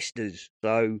investors.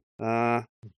 So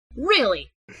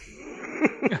Really?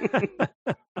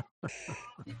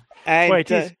 and Well,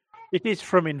 it is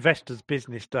from Investors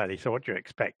Business Daily, so what do you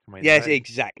expect? I mean, yes,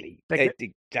 exactly. They're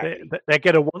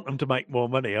going to want them to make more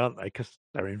money, aren't they? Because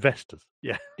they're investors.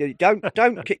 Yeah.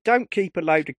 Don't keep a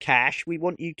load of cash. We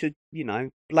want you to,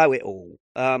 blow it all.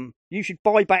 You should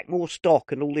buy back more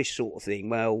stock and all this sort of thing.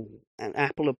 Well, and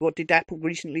Apple, what did Apple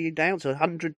recently announce?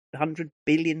 100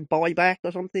 billion buyback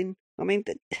or something? I mean,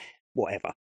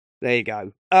 whatever. There you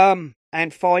go.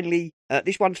 And finally,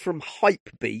 this one's from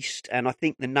Hypebeast, and I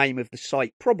think the name of the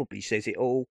site probably says it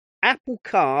all. Apple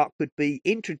Car could be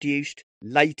introduced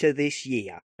later this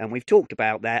year. And we've talked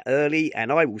about that early,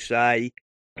 and I will say,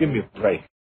 Give me a break.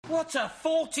 What a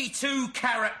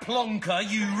 42-carat plonker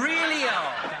you really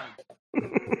are!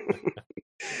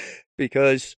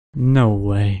 because No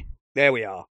way. there we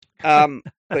are.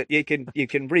 But you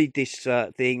can read this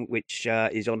thing, which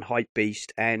is on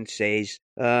Hypebeast, and says,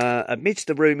 amidst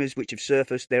the rumours which have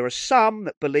surfaced, there are some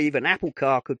that believe an Apple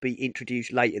car could be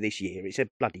introduced later this year. It's a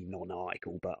bloody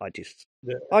non-article, but I just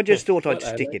thought I'd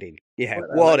stick it in. Yeah,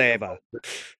 whatever.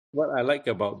 What I like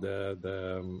about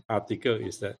the article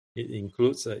is that it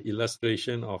includes an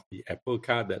illustration of the Apple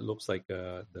Car that looks like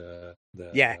the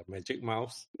Magic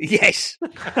Mouse. Yes.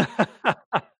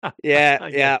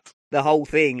 Yeah. The whole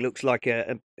thing looks like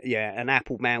an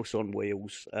Apple mouse on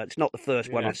wheels. It's not the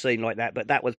first one I've seen like that, but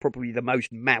that was probably the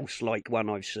most mouse-like one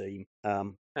I've seen.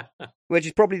 Which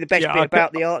is probably the best bit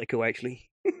about the article, actually.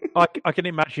 I can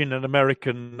imagine an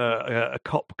American a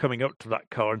cop coming up to that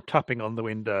car and tapping on the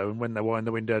window, and when they wind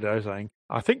the window down, saying,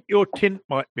 "I think your tint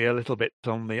might be a little bit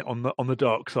on the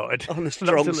dark side, on the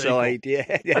strong side."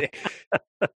 Yeah.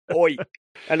 Oi.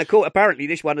 And of course, apparently,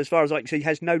 this one, as far as I can see,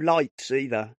 has no lights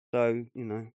either. So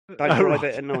don't drive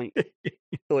it at night. Yeah.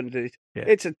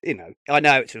 It's I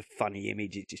know it's a funny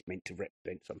image. It's just meant to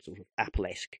represent some sort of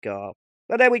Apple-esque car.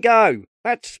 But there we go.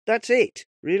 That's it.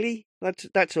 Really,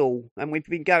 that's all. And we've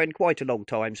been going quite a long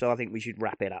time, so I think we should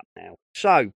wrap it up now.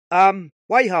 So,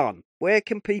 Wei-Han, where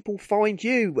can people find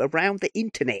you around the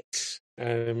internets?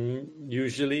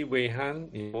 Usually Wei-Han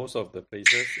in most of the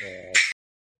places.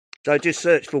 So just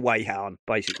search for Wei-Han,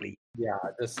 basically. Yeah,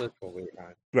 just search for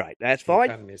Wei-Han. Right, that's fine.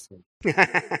 You can't miss me.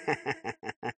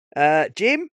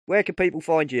 Jim, where can people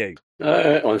find you?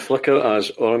 On Flickr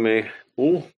as Orme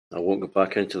O. I won't go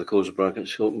back into the closed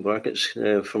brackets, open brackets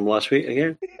from last week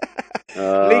again.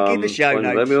 Link in the show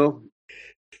notes. Vimeo.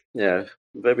 Yeah,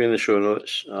 Vimeo in the show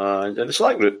notes. And in the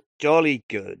Slack group. Jolly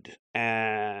good.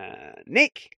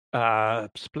 Nick?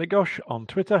 Spligosh on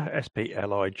Twitter,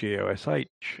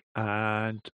 SPLIGOSH,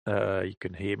 and you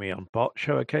can hear me on Bot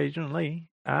Show occasionally,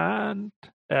 and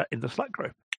in the Slack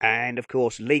group. And, of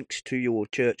course, links to your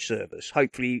church service,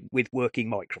 hopefully with working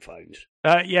microphones.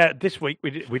 This week we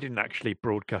didn't actually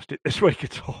broadcast it this week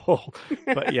at all.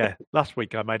 But yeah, last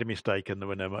week I made a mistake and there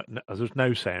was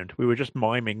no sound. We were just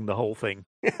miming the whole thing.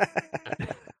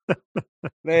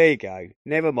 There you go.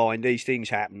 Never mind, these things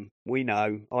happen. We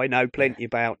know. I know plenty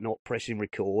about not pressing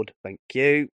record. Thank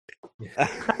you.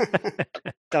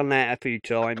 Done that a few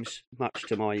times, much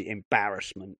to my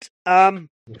embarrassment. And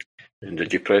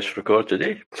did you press record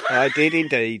today? I did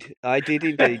indeed,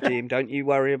 Jim. Don't you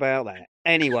worry about that.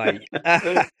 Anyway,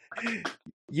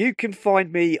 you can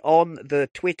find me on the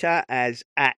Twitter as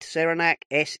 @Serenak,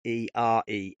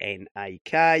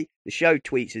 SERENAK. The show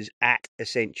tweets as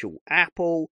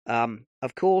 @EssentialApple.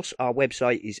 Of course, our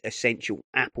website is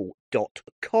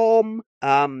essentialapple.com.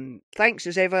 Thanks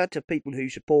as ever to people who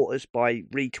support us by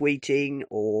retweeting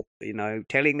or,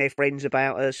 telling their friends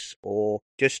about us or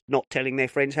just not telling their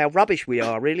friends how rubbish we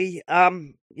are, really.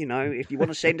 If you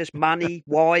want to send us money,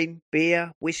 wine,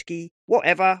 beer, whiskey,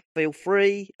 whatever, feel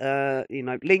free.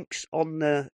 Links in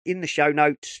the show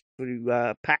notes through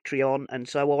Patreon and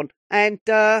so on. And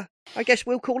I guess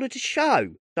we'll call it a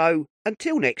show. So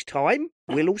until next time,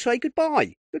 we'll all say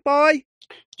goodbye. Goodbye.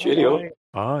 Cheerio.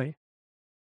 Bye.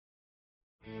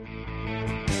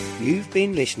 You've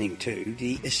been listening to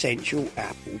the Essential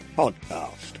Apple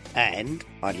podcast, and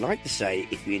I'd like to say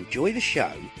if you enjoy the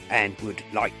show and would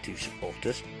like to support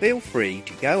us, feel free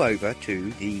to go over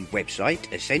to the website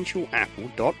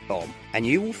essentialapple.com and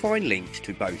you will find links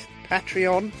to both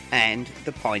Patreon and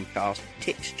the Pinecast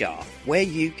Tips Jar, where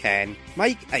you can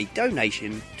make a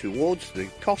donation towards the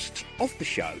costs of the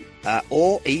show,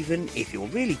 or even if you're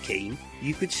really keen,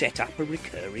 you could set up a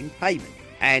recurring payment.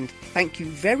 And thank you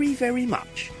very, very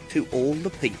much to all the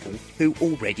people who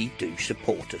already do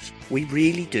support us. We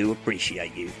really do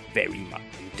appreciate you very much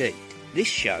indeed. This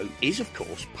show is, of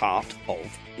course, part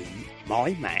of the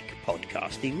My Mac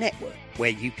Podcasting Network, where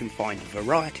you can find a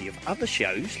variety of other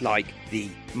shows like the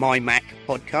My Mac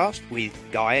Podcast with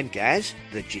Guy and Gaz,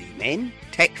 the G-Men,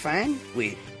 Tech Fan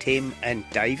with Tim and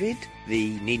David,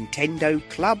 the Nintendo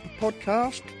Club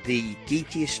Podcast, the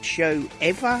Geekiest Show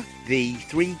Ever, the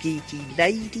Three Geeky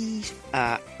Ladies,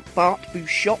 Bart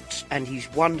Bouchot and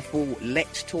his wonderful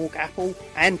Let's Talk Apple,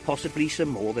 and possibly some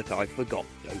more that I've forgotten.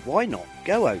 So why not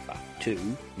go over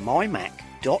to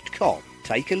mymac.com,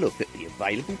 take a look at the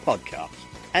available podcasts,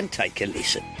 and take a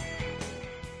listen.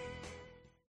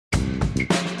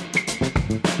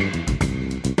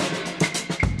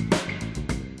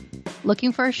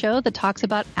 Looking for a show that talks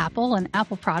about Apple and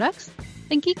Apple products?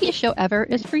 Then Geekiest Show Ever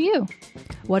is for you.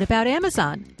 What about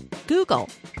Amazon? Google.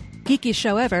 Geekiest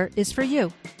Show Ever is for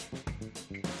you.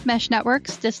 Mesh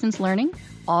networks, distance learning,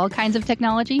 all kinds of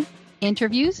technology,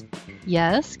 interviews.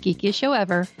 Yes, Geekiest Show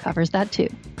Ever covers that too.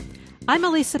 I'm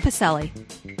Elisa Pacelli.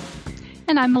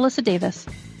 And I'm Melissa Davis.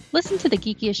 Listen to the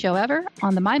geekiest show ever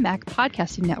on the MyMac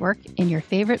Podcasting Network in your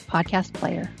favorite podcast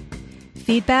player.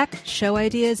 Feedback, show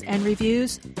ideas, and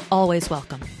reviews, always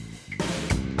welcome.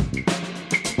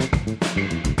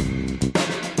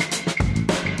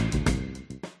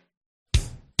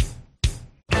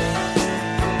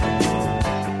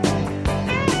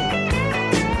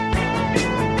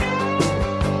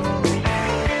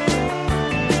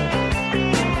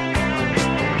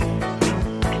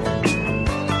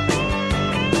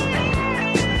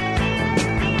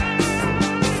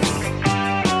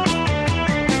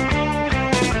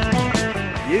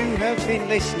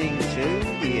 Listening to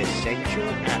the Essential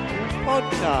Apple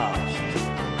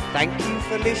Podcast. Thank you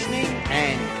for listening,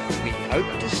 and we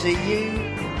hope to see you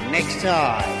next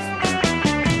time.